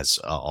involvement as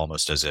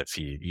almost as if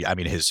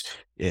his,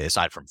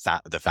 aside from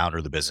the founder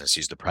of the business,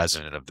 he's the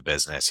president of the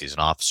business, he's an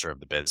officer of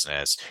the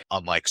business.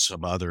 Unlike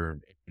some other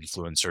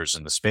influencers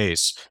in the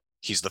space,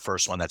 he's the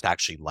first one that's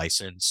actually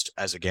licensed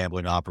as a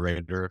gambling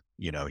operator.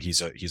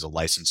 He's a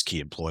licensed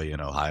key employee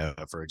in Ohio,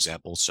 for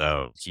example.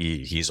 So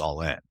he's all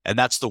in. And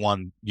that's the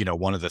one,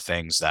 one of the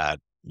things that,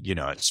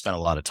 I spent a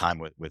lot of time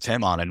with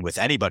him on, and with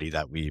anybody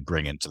that we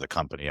bring into the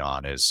company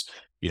on is,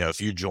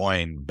 if you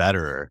join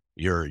Betr,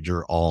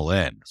 you're all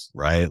in,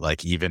 right?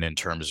 Like even in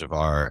terms of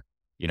our,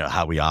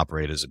 how we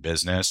operate as a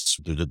business,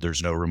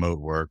 there's no remote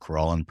work. We're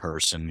all in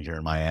person here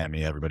in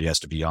Miami. Everybody has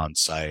to be on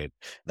site.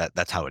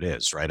 That's how it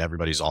is, right?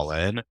 Everybody's all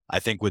in. I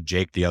think with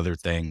Jake, the other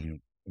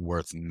thing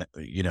worth,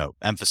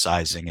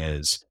 emphasizing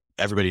is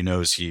everybody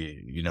knows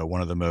he,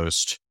 one of the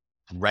most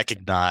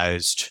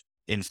recognized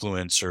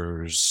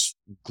influencers,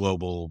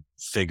 global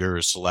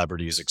figures,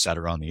 celebrities, et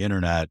cetera, on the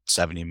internet,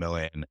 70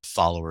 million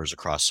followers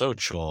across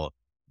social.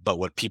 But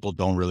what people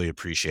don't really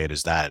appreciate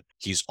is that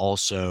he's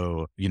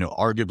also,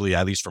 arguably,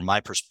 at least from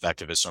my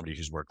perspective, as somebody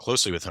who's worked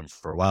closely with him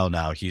for a while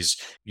now, he's,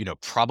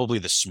 probably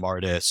the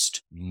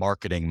smartest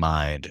marketing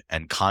mind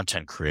and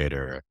content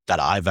creator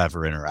that I've ever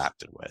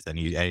interacted with. And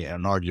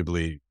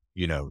arguably,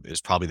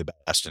 is probably the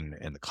best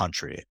in the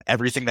country.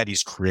 Everything that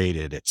he's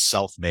created, it's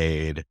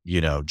self-made,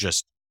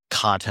 just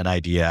content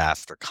idea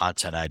after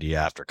content idea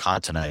after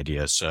content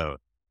idea. So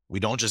we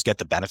don't just get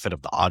the benefit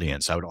of the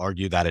audience. I would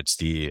argue that it's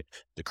the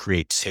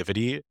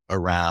creativity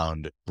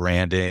around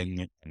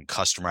branding and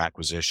customer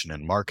acquisition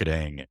and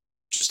marketing,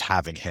 just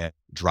having him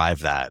drive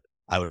that.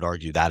 I would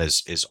argue that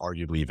is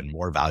arguably even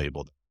more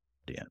valuable than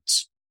the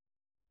audience.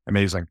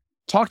 Amazing.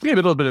 Talk to me a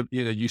little bit of,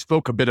 you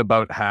spoke a bit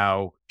about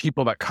how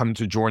people that come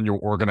to join your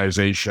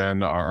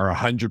organization are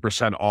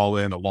 100% all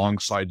in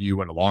alongside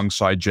you and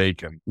alongside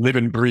Jake and live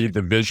and breathe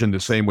the vision the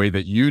same way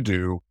that you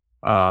do.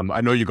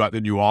 I know you got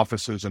the new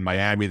offices in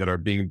Miami that are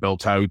being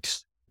built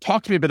out.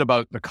 Talk to me a bit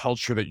about the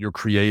culture that you're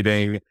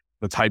creating,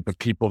 the type of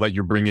people that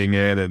you're bringing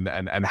in,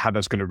 and how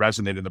that's going to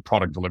resonate in the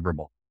product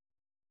deliverable.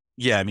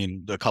 Yeah, I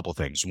mean, a couple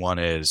things. One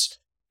is,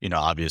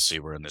 obviously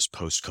we're in this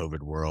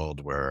post-COVID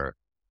world where,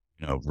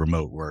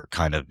 remote work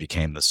kind of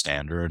became the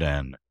standard.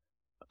 And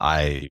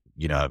I,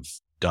 have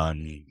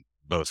done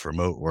both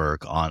remote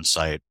work,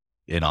 on-site,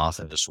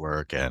 in-office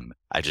work, and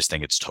I just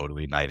think it's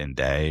totally night and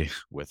day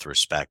with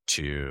respect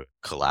to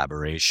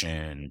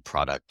collaboration,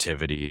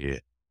 productivity.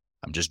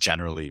 I'm just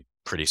generally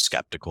pretty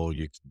skeptical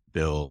you can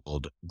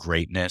build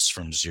greatness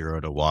from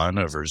 0 to 1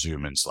 over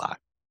Zoom and Slack.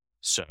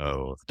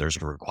 So there's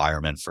a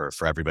requirement for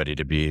everybody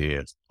to be,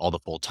 all the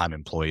full-time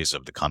employees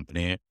of the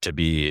company, to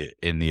be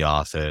in the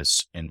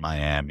office in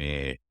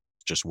Miami,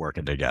 just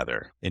working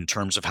together. In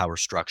terms of how we're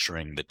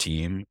structuring the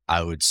team,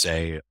 I would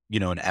say,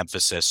 an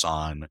emphasis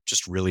on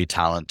just really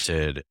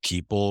talented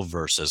people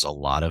versus a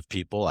lot of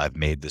people. I've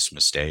made this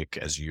mistake,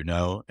 as you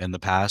know, in the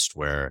past,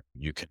 where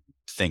you can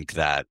think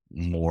that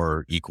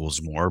more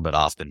equals more, but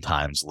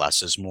oftentimes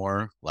less is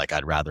more. Like,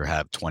 I'd rather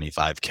have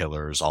 25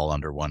 killers all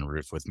under one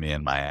roof with me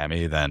in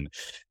Miami than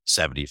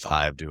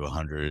 75 to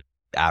 100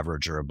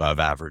 average or above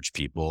average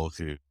people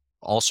who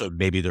also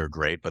maybe they're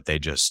great, but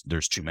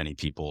there's too many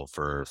people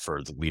for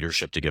the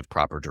leadership to give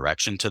proper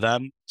direction to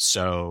them.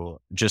 So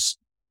just,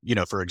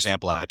 for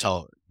example, I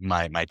tell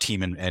my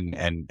team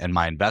and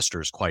my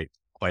investors quite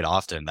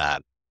often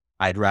that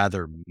I'd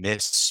rather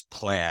miss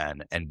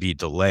plan and be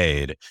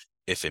delayed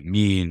if it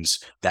means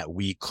that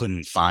we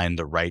couldn't find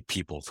the right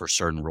people for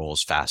certain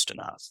roles fast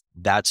enough.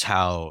 That's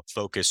how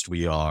focused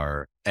we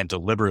are and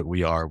deliberate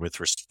we are with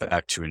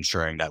respect to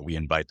ensuring that we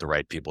invite the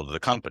right people to the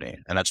company.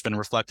 And that's been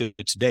reflected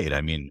to date.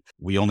 I mean,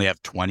 we only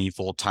have 20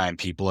 full-time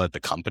people at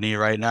the company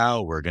right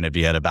now. We're going to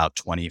be at about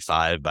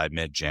 25 by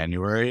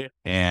mid-January.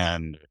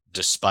 And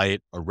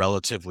despite a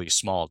relatively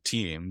small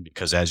team,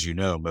 because as you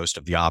know, most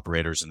of the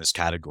operators in this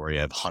category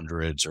have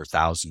hundreds or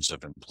thousands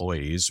of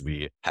employees.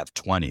 We have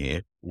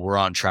 20. We're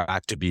on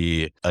track to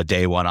be a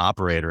day one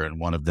operator in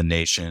one of the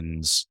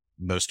nation's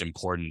most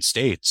important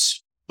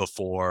states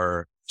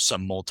before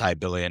some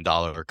multi-billion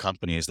dollar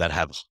companies that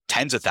have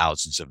tens of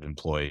thousands of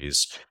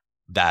employees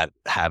that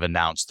have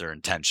announced their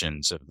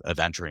intentions of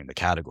entering the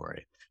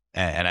category.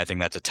 And I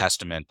think that's a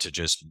testament to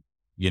just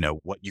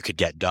what you could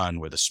get done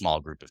with a small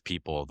group of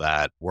people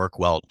that work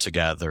well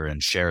together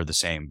and share the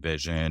same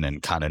vision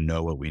and kind of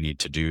know what we need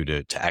to do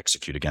to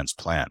execute against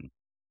plan.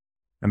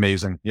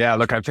 Amazing. Yeah,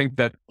 look, I think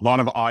that a lot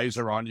of eyes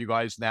are on you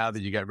guys now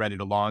that you get ready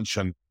to launch,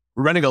 and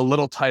we're running a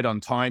little tight on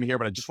time here,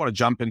 but I just want to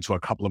jump into a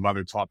couple of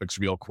other topics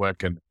real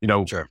quick. And,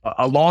 Sure.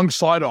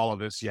 Alongside all of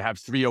this, you have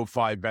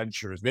 305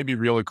 Ventures. Maybe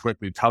really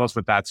quickly, tell us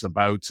what that's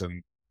about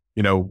and,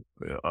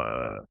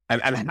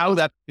 and how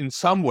that in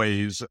some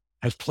ways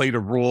has played a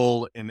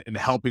role in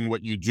helping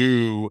what you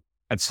do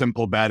at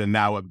Simplebet and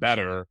now at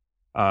Betr.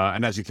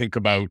 And as you think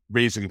about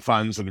raising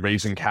funds and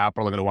raising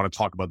capital, I'm going to want to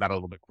talk about that a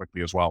little bit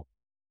quickly as well.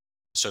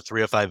 So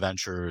 305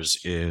 Ventures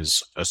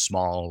is a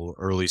small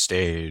early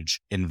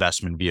stage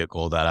investment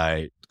vehicle that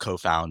I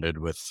co-founded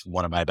with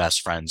one of my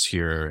best friends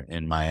here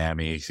in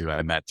Miami, who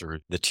I met through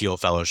the Teal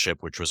Fellowship,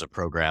 which was a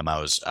program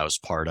I was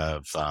part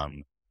of,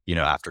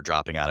 after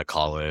dropping out of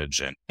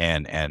college.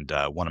 And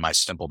one of my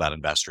Simplebet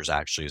investors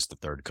actually is the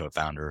third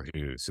co-founder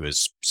who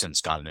has since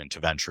gotten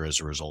into venture as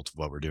a result of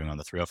what we're doing on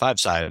the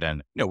 305 side.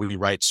 And, we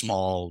write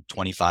small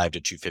 25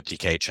 to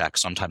 250K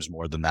checks, sometimes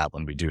more than that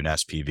when we do an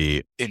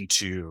SPV,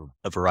 into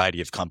a variety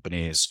of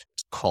companies.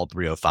 It's called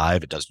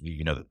 305. It does,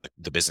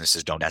 the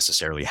businesses don't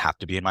necessarily have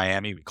to be in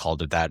Miami. We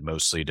called it that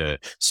mostly to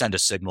send a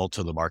signal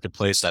to the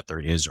marketplace that there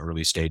is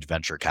early stage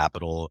venture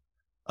capital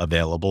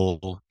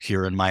available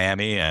here in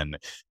Miami. And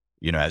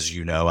as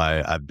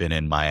I've been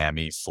in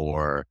Miami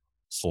for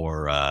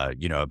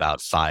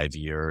about 5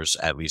 years,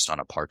 at least on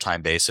a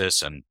part-time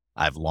basis. And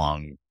I've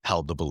long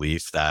held the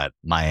belief that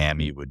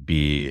Miami would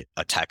be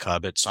a tech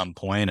hub at some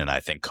point, and I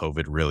think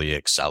COVID really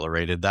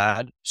accelerated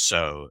that.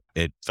 So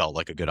it felt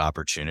like a good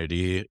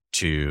opportunity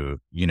to,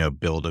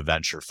 build a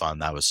venture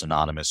fund that was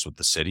synonymous with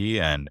the city,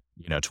 and,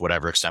 to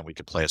whatever extent we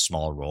could play a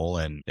small role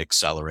in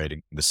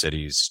accelerating the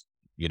city's,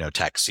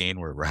 tech scene,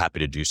 we're happy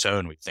to do so,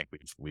 and we think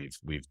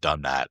we've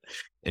done that.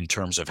 In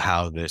terms of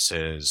how this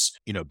has,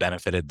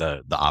 benefited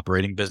the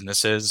operating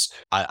businesses,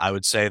 I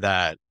would say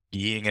that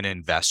being an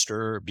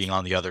investor, being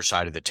on the other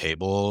side of the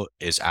table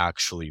is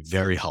actually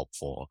very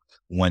helpful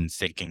when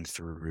thinking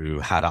through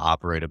how to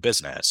operate a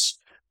business.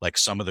 Like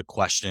some of the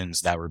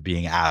questions that were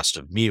being asked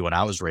of me when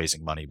I was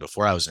raising money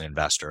before I was an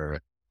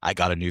investor, I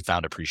got a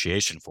newfound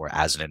appreciation for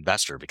as an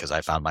investor because I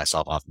found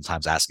myself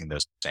oftentimes asking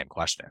those same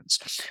questions.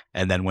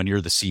 And then when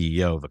you're the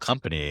CEO of a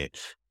company,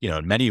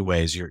 in many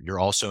ways, you're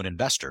also an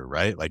investor,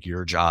 right? Like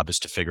your job is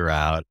to figure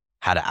out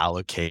how to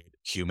allocate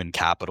human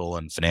capital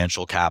and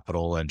financial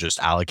capital and just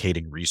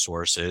allocating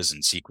resources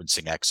and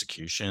sequencing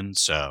execution.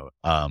 So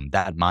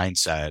that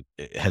mindset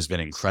has been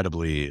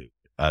incredibly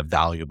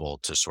valuable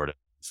to sort of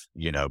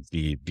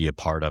be a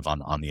part of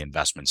on the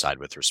investment side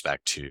with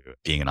respect to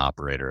being an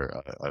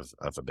operator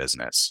of a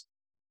business.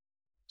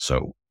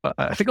 So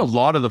I think a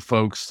lot of the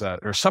folks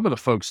or some of the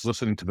folks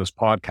listening to this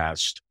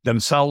podcast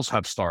themselves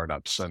have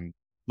startups. And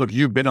look,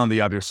 you've been on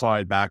the other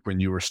side back when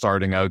you were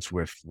starting out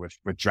with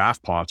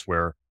Draftpots,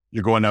 where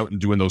you're going out and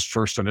doing those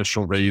first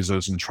initial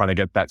raises and trying to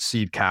get that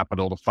seed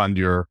capital to fund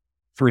your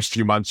first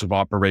few months of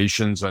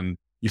operations. And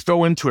you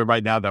throw into it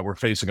right now that we're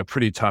facing a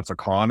pretty tough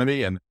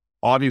economy. And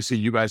obviously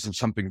you guys have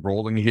something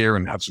rolling here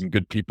and have some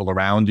good people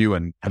around you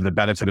and have the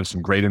benefit of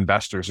some great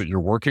investors that you're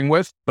working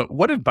with. But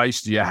what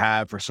advice do you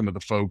have for some of the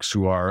folks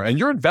who are, and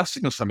you're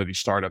investing in some of these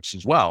startups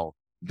as well,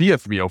 via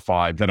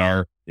 305, that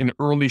are in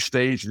early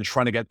stage and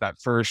trying to get that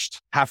first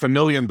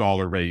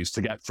 $500,000 raise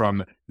to get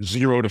from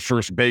zero to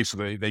first base so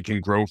they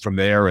can grow from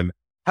there. And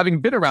having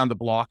been around the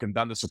block and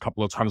done this a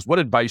couple of times, what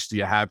advice do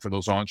you have for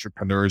those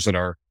entrepreneurs that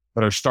are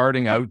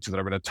starting out, that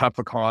are in a tough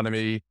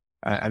economy,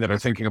 and that are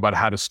thinking about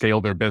how to scale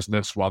their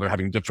business while they're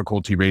having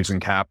difficulty raising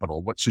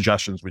capital? What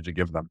suggestions would you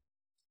give them?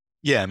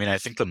 Yeah, I mean, I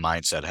think the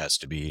mindset has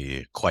to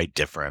be quite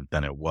different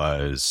than it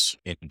was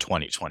in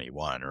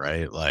 2021,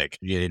 right? Like,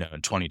 in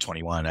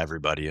 2021,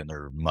 everybody and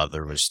their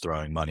mother was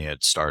throwing money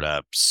at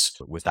startups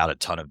without a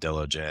ton of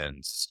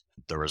diligence.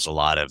 There was a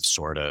lot of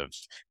sort of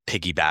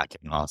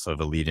piggybacking off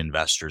of elite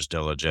investors'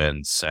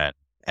 diligence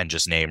and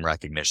just name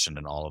recognition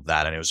and all of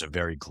that. And it was a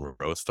very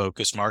growth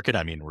focused market.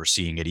 I mean, we're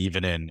seeing it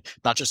even in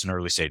not just an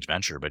early stage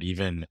venture, but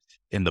even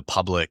in the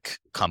public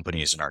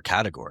companies in our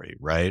category,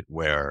 right?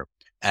 Where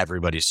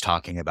everybody's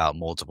talking about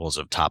multiples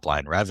of top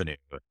line revenue.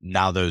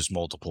 Now those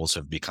multiples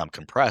have become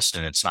compressed,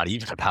 and it's not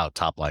even about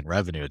top line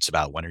revenue. It's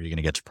about when are you going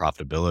to get to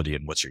profitability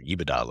and what's your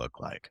EBITDA look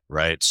like,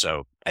 right?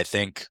 So I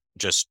think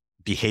just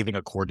behaving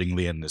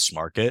accordingly in this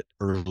market,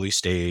 early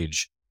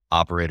stage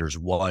operators,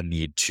 one,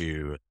 need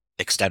to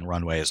extend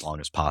runway as long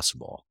as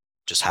possible.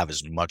 Just have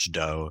as much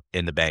dough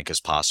in the bank as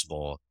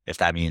possible. If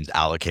that means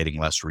allocating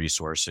less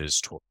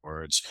resources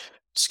towards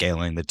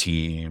scaling the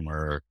team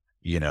or,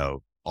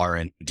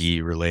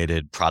 R&D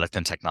related product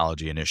and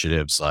technology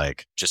initiatives,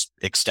 like just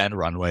extend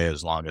runway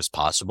as long as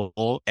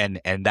possible.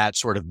 And that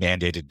sort of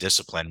mandated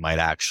discipline might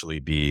actually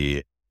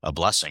be a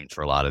blessing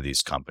for a lot of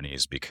these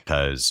companies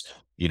because,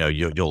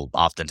 you'll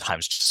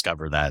oftentimes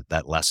discover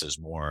that less is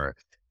more.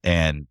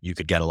 And you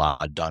could get a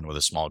lot done with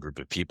a small group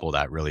of people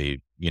that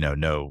really,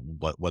 know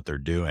what they're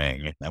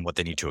doing and what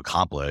they need to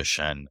accomplish.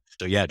 And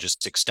so, yeah,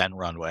 just extend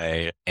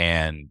runway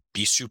and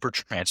be super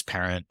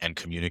transparent and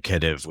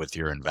communicative with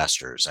your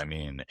investors. I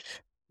mean,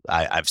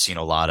 I've seen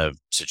a lot of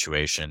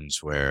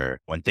situations where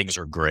when things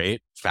are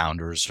great,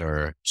 founders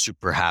are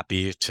super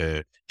happy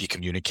to be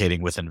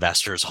communicating with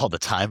investors all the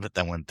time. But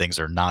then when things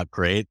are not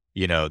great,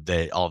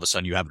 they all of a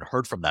sudden you haven't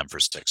heard from them for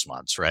 6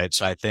 months, right?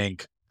 So I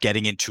think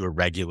getting into a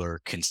regular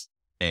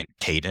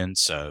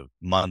cadence of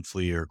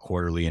monthly or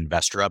quarterly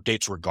investor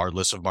updates,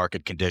 regardless of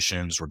market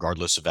conditions,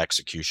 regardless of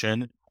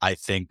execution, I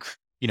think,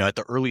 at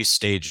the early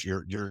stage,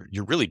 you're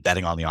really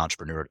betting on the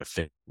entrepreneur to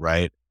fit,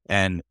 right?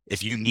 And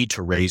if you need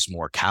to raise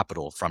more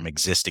capital from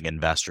existing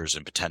investors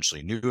and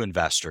potentially new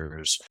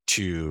investors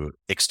to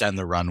extend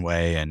the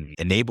runway and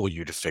enable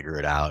you to figure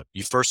it out,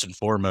 you first and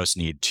foremost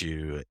need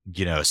to,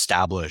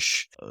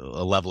 establish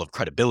a level of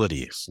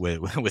credibility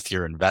with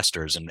your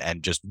investors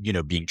and just,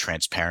 being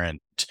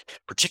transparent,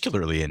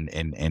 particularly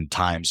in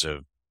times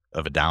of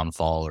a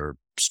downfall or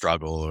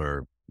struggle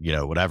or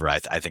whatever. I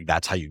think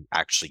that's how you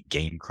actually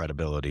gain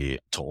credibility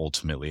to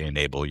ultimately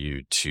enable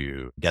you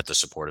to get the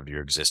support of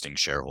your existing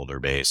shareholder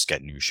base,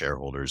 get new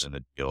shareholders in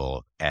the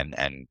deal, and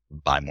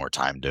buy more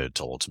time to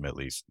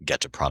ultimately get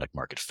to product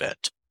market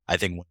fit. I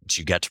think once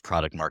you get to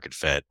product market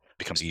fit, it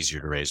becomes easier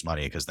to raise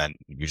money because then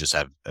you just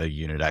have a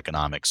unit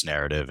economics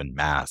narrative and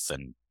math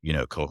and,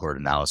 cohort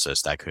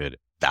analysis that could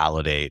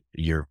validate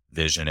your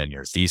vision and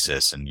your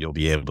thesis, and you'll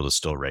be able to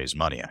still raise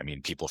money. I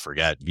mean, people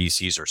forget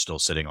VCs are still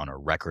sitting on a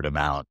record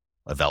amount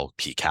of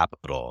LP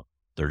capital.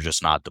 they're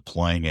just not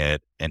deploying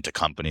it into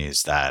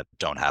companies that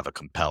don't have a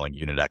compelling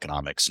unit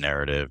economics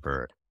narrative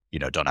or,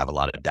 don't have a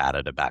lot of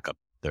data to back up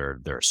their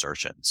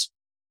assertions.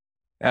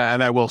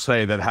 And I will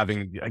say that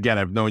again,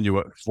 I've known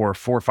you for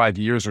 4 or 5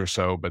 years or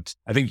so, but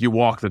I think you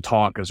walk the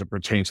talk as it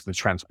pertains to the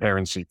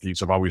transparency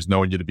piece. I've always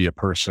known you to be a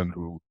person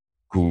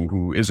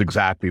who is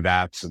exactly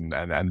that,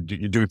 and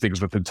you do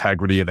things with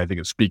integrity. And I think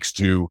it speaks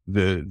to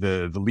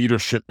the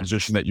leadership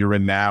position that you're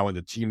in now and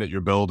the team that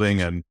you're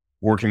building and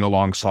working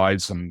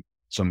alongside some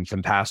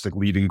fantastic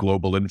leading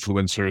global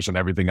influencers and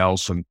everything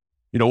else. And,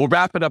 we'll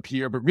wrap it up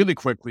here, but really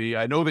quickly,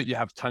 I know that you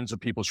have tons of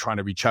people trying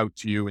to reach out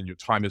to you and your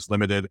time is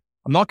limited.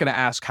 I'm not going to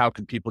ask how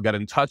can people get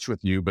in touch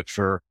with you, but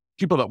for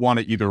people that want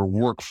to either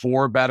work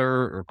for Betr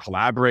or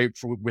collaborate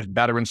with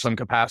Betr in some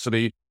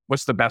capacity,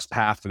 what's the best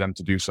path for them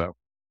to do so?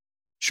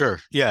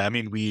 Sure. Yeah. I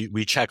mean,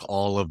 we check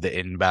all of the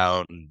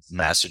inbound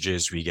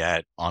messages we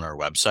get on our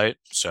website.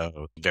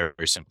 So very,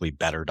 very simply,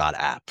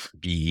 betr.app,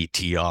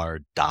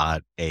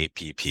 betr.app.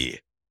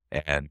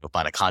 And you'll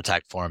find a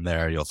contact form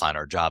there. You'll find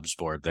our jobs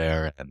board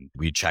there, and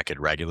we check it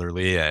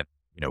regularly. And,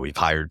 we've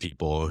hired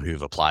people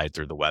who've applied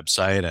through the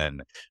website,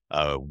 and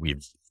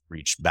we've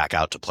reached back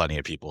out to plenty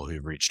of people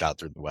who've reached out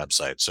through the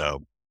website.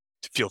 So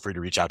feel free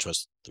to reach out to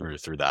us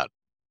through that.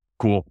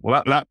 Cool.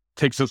 Well, that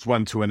takes this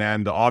one to an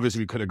end. Obviously,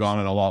 we could have gone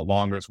on a lot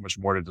longer. So much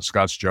more to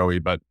discuss, Joey,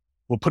 but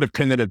we'll put a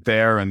pin in it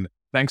there. And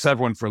thanks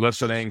everyone for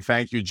listening.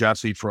 Thank you,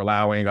 Jesse, for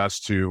allowing us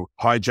to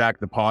hijack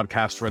the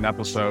podcast for an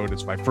episode.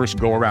 It's my first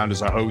go around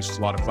as a host.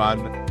 A lot of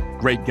fun.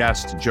 Great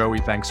guest, Joey.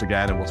 Thanks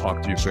again. And we'll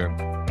talk to you soon.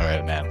 All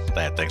right, man.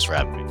 Thanks for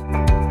having me.